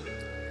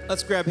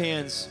grab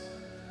hands.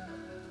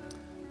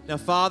 Now,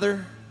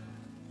 Father,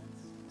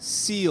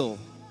 seal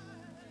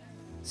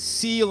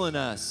in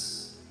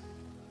us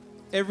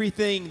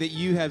everything that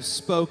you have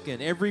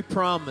spoken, every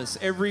promise,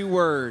 every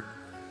word.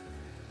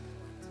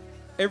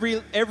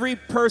 Every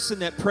person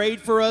that prayed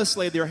for us,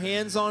 laid their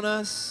hands on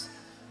us,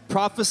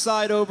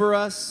 prophesied over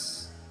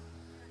us,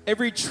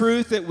 every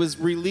truth that was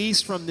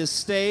released from this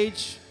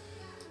stage,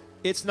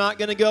 it's not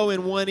going to go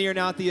in one ear and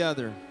out the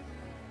other.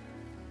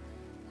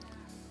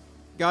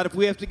 God, if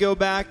we have to go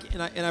back,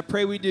 and I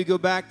pray we do, go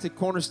back to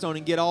Cornerstone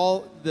and get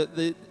all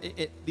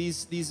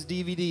these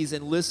DVDs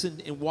and listen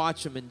and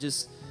watch them and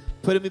just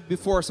put them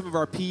before some of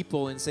our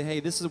people and say, hey,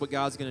 this is what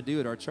God's going to do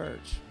at our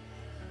church.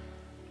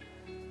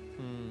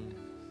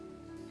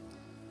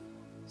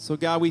 So,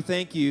 God, we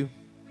thank you.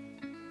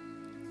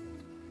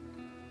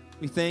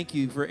 We thank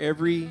you for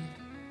everything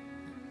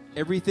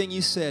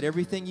you said,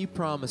 everything you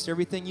promised,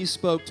 everything you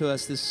spoke to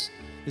us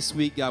this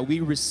week, God.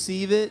 We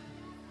receive it.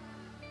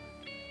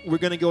 We're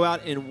going to go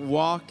out and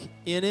walk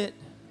in it.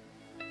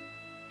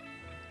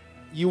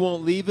 You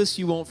won't leave us.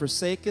 You won't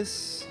forsake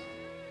us.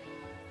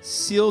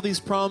 Seal these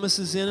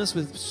promises in us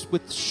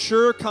with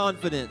sure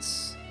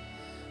confidence.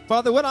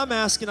 Father, what I'm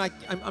asking,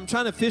 I'm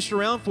trying to fish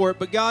around for it,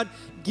 but God,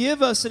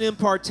 give us an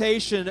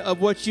impartation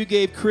of what you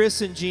gave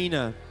Chris and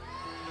Gina.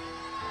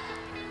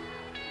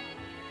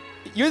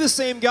 You're the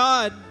same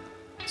God,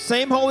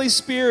 same Holy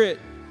Spirit.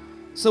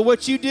 So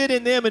what you did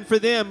in them and for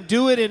them,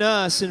 do it in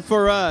us and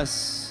for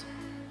us.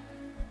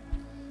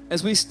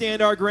 As we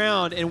stand our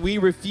ground and we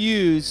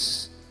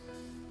refuse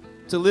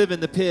to live in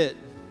the pit.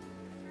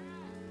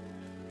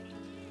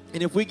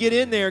 And if we get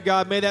in there,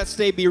 God, may that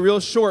stay be real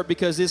short,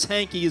 because this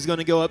hanky is going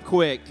to go up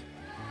quick.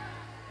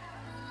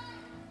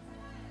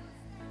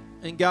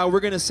 And God, we're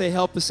going to say,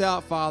 help us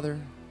out, Father.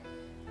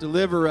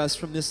 Deliver us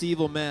from this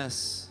evil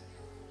mess.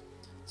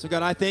 So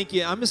God, I thank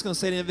you. I'm just going to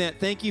say to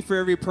that, thank you for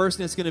every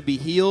person that's going to be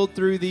healed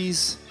through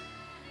these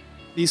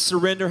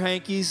surrender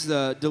hankies,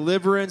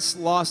 deliverance,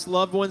 lost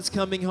loved ones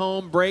coming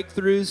home,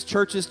 breakthroughs,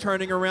 churches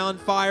turning around,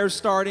 fires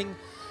starting,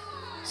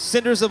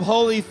 centers of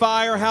holy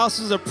fire,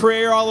 houses of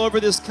prayer all over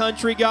this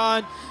country,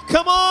 God.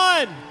 Come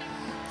on!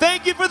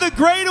 Thank you for the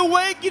great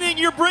awakening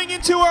you're bringing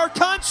to our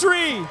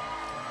country.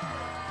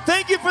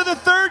 Thank you for the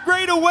third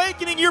great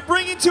awakening you're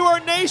bringing to our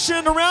nation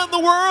and around the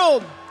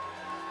world.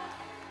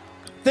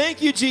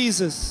 Thank you,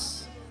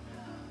 Jesus.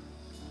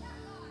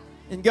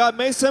 And God,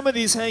 may some of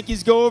these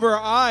hankies go over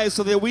our eyes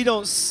so that we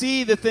don't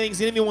see the things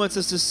the enemy wants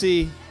us to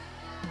see.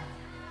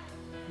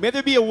 May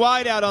there be a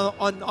whiteout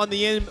on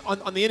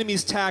the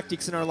enemy's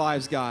tactics in our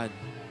lives, God.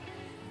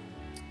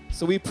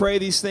 So we pray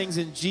these things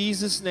in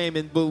Jesus' name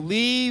and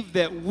believe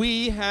that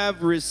we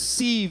have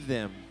received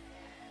them,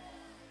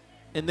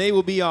 and they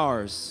will be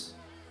ours.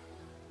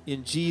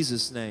 In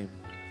Jesus' name.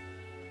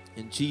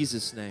 In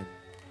Jesus' name.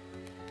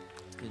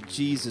 In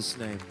Jesus'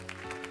 name.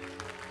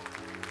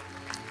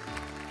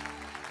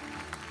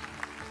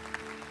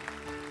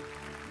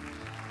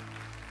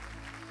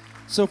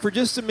 So for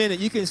just a minute,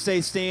 you can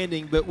stay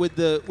standing, but with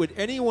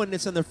anyone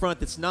that's in the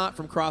front that's not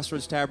from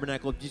Crossroads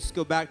Tabernacle, just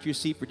go back to your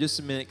seat for just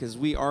a minute, because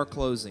we are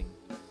closing.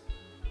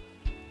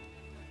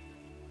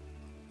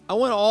 I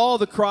want all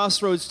the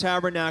Crossroads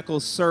Tabernacle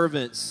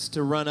servants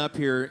to run up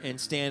here and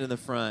stand in the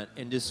front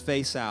and just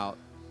face out.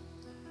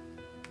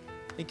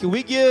 And can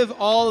we give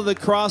all of the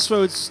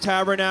Crossroads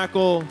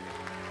Tabernacle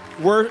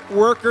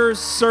workers,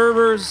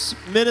 servers,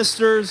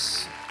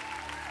 ministers,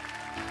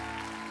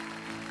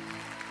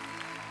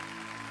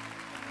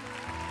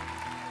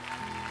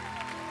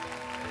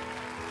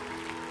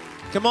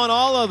 come on,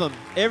 all of them,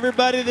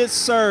 everybody that's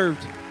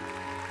served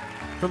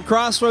from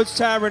Crossroads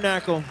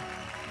Tabernacle.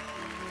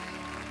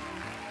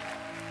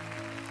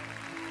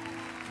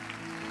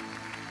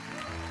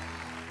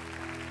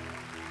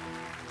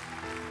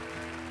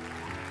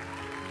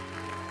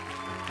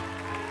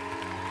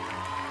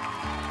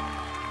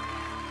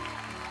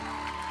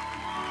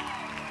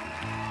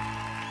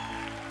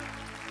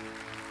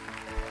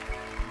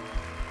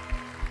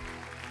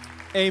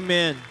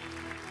 Amen.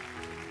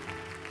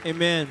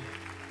 Amen.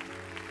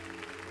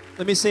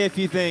 Let me say a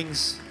few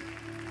things.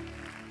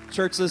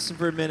 Church, listen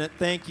for a minute.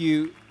 Thank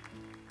you.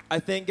 I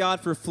thank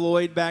God for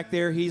Floyd back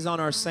there. He's on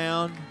our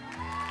sound.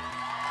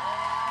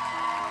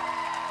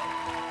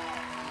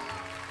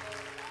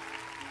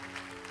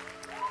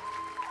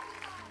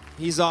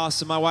 He's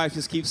awesome. My wife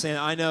just keeps saying,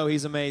 I know,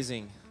 he's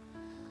amazing.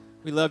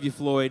 We love you,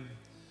 Floyd.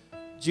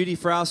 Judy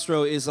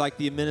Fraustro is like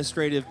the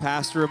administrative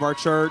pastor of our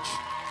church.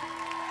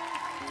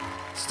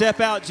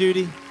 Step out,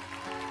 Judy.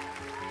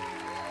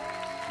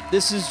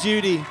 This is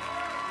Judy.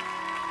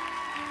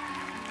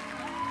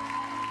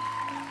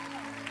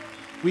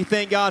 We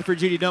thank God for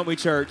Judy, don't we,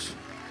 church?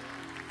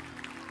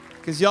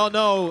 Because y'all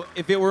know,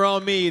 if it were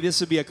on me, this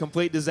would be a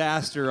complete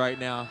disaster right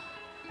now.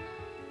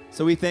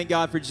 So we thank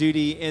God for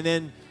Judy. And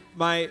then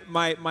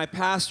my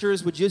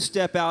pastors, would you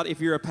step out if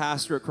you're a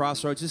pastor at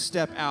Crossroads? Just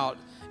step out.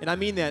 And I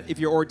mean that if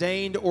you're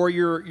ordained or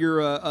you're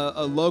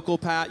a local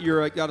got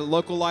a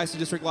local license,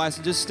 district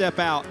license, just step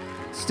out.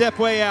 Step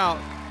way out.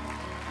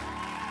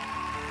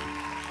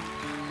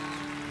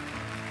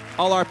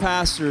 All our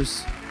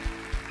pastors.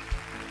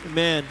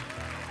 Amen.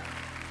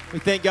 We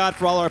thank God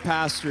for all our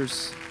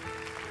pastors,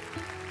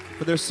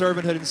 for their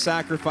servanthood and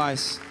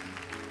sacrifice.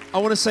 I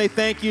want to say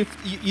thank you.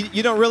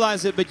 You don't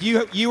realize it, but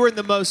you were in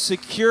the most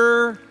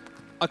secure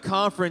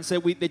conference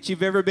that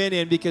you've ever been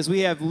in, because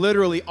we have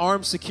literally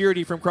armed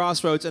security from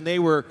Crossroads, and they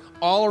were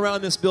all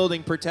around this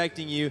building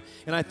protecting you.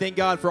 And I thank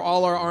God for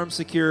all our armed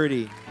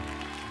security.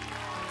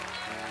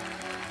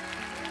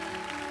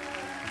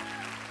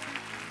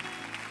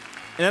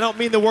 And I don't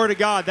mean the word of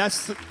God.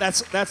 That's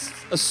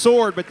a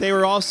sword, but they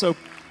were also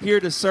here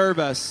to serve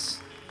us.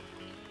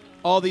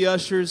 All the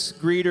ushers,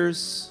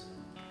 greeters,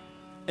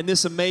 and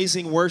this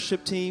amazing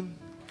worship team.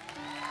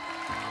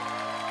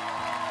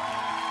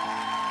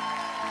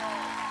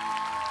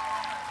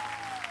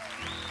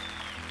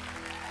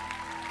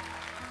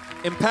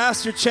 And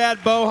Pastor Chad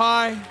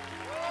Bohai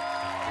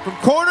from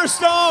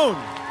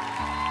Cornerstone.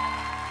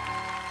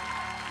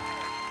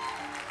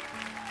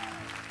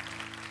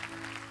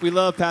 We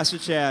love Pastor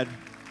Chad.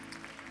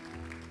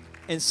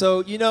 And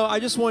so, I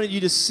just wanted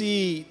you to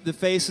see the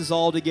faces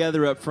all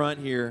together up front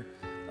here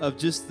of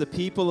just the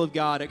people of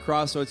God at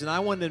Crossroads. And I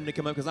wanted them to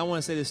come up because I want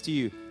to say this to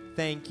you.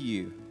 Thank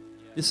you.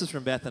 This is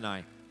from Beth and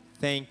I.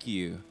 Thank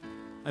you.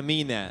 I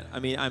mean that.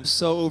 I'm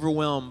so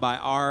overwhelmed by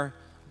our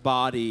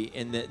body,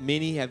 and that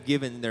many have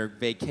given their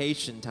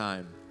vacation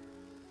time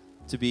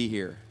to be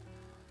here.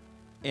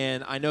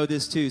 And I know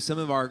this too. Some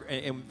of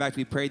and in fact,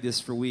 we prayed this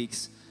for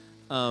weeks,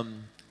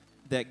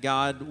 that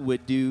God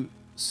would do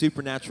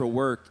supernatural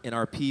work in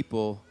our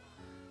people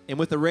And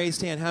with a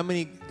raised hand, how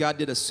many God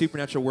did a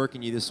supernatural work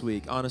in you this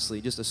week?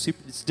 Honestly, just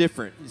it's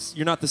different.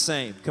 You're not the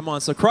same. Come on.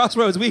 So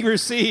Crossroads, we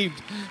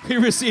received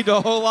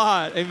a whole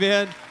lot.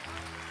 Amen.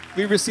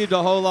 We received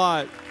a whole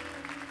lot.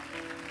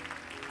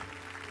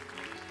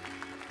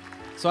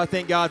 So I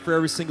thank God for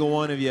every single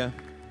one of you.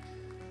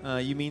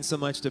 You mean so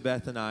much to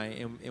Beth and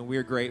I, and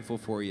we're grateful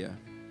for you.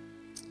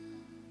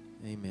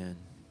 Amen.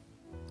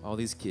 All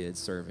these kids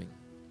serving.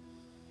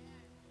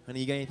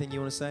 Honey, you got anything you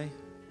want to say?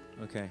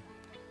 Okay.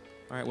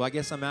 All right, well, I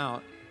guess I'm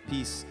out.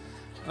 Peace.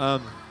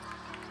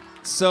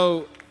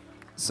 So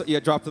yeah,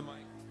 drop the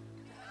mic.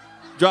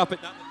 Drop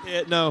it, not in the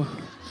pit, no.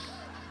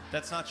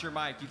 That's not your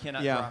mic. You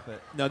cannot Yeah. drop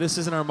it. No, this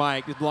isn't our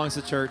mic. It belongs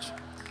to church.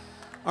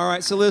 All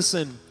right, so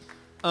listen.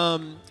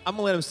 I'm going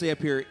to let them stay up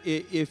here.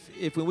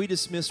 If when we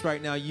dismiss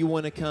right now, you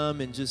want to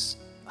come and just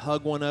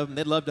hug one of them,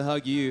 they'd love to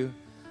hug you.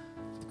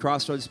 The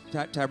Crossroads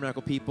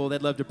Tabernacle people,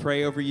 they'd love to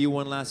pray over you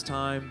one last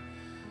time.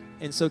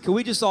 And so can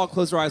we just all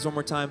close our eyes one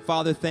more time?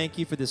 Father, thank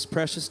you for this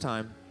precious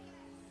time.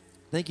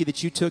 Thank you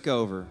that you took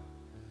over.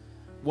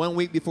 1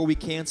 week before we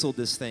canceled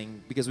this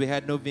thing because we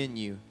had no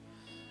venue,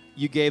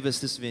 you gave us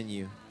this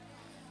venue.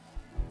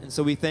 And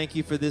so we thank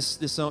you for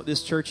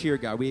this church here,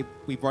 God. We've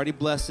already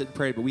blessed it and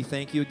prayed, but we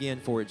thank you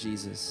again for it,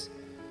 Jesus.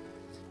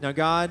 Now,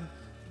 God,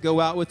 go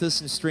out with us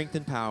in strength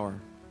and power.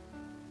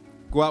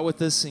 Go out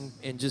with us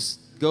and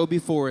just go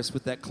before us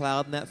with that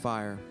cloud and that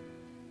fire.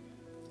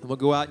 And we'll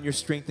go out in your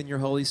strength and your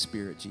Holy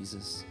Spirit,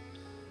 Jesus.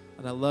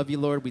 And I love you,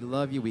 Lord. We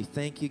love you. We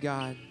thank you,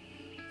 God,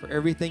 for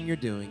everything you're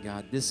doing,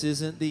 God. This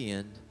isn't the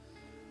end.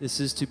 This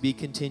is to be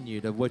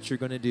continued of what you're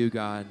going to do,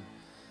 God.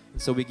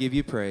 And so we give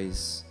you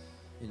praise.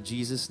 In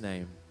Jesus'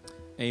 name,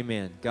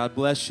 amen. God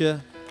bless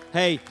you.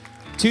 Hey,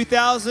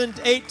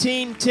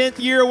 2018 10th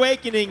Year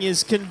Awakening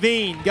is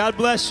convened. God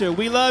bless you.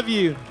 We love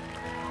you.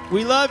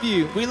 We love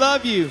you. We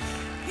love you.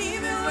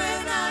 Even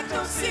when I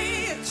don't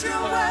see it, you're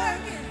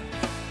working.